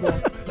possible.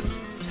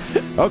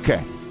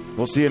 Okay.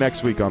 We'll see you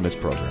next week on this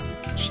program.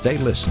 Stay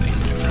listening,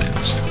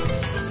 friends.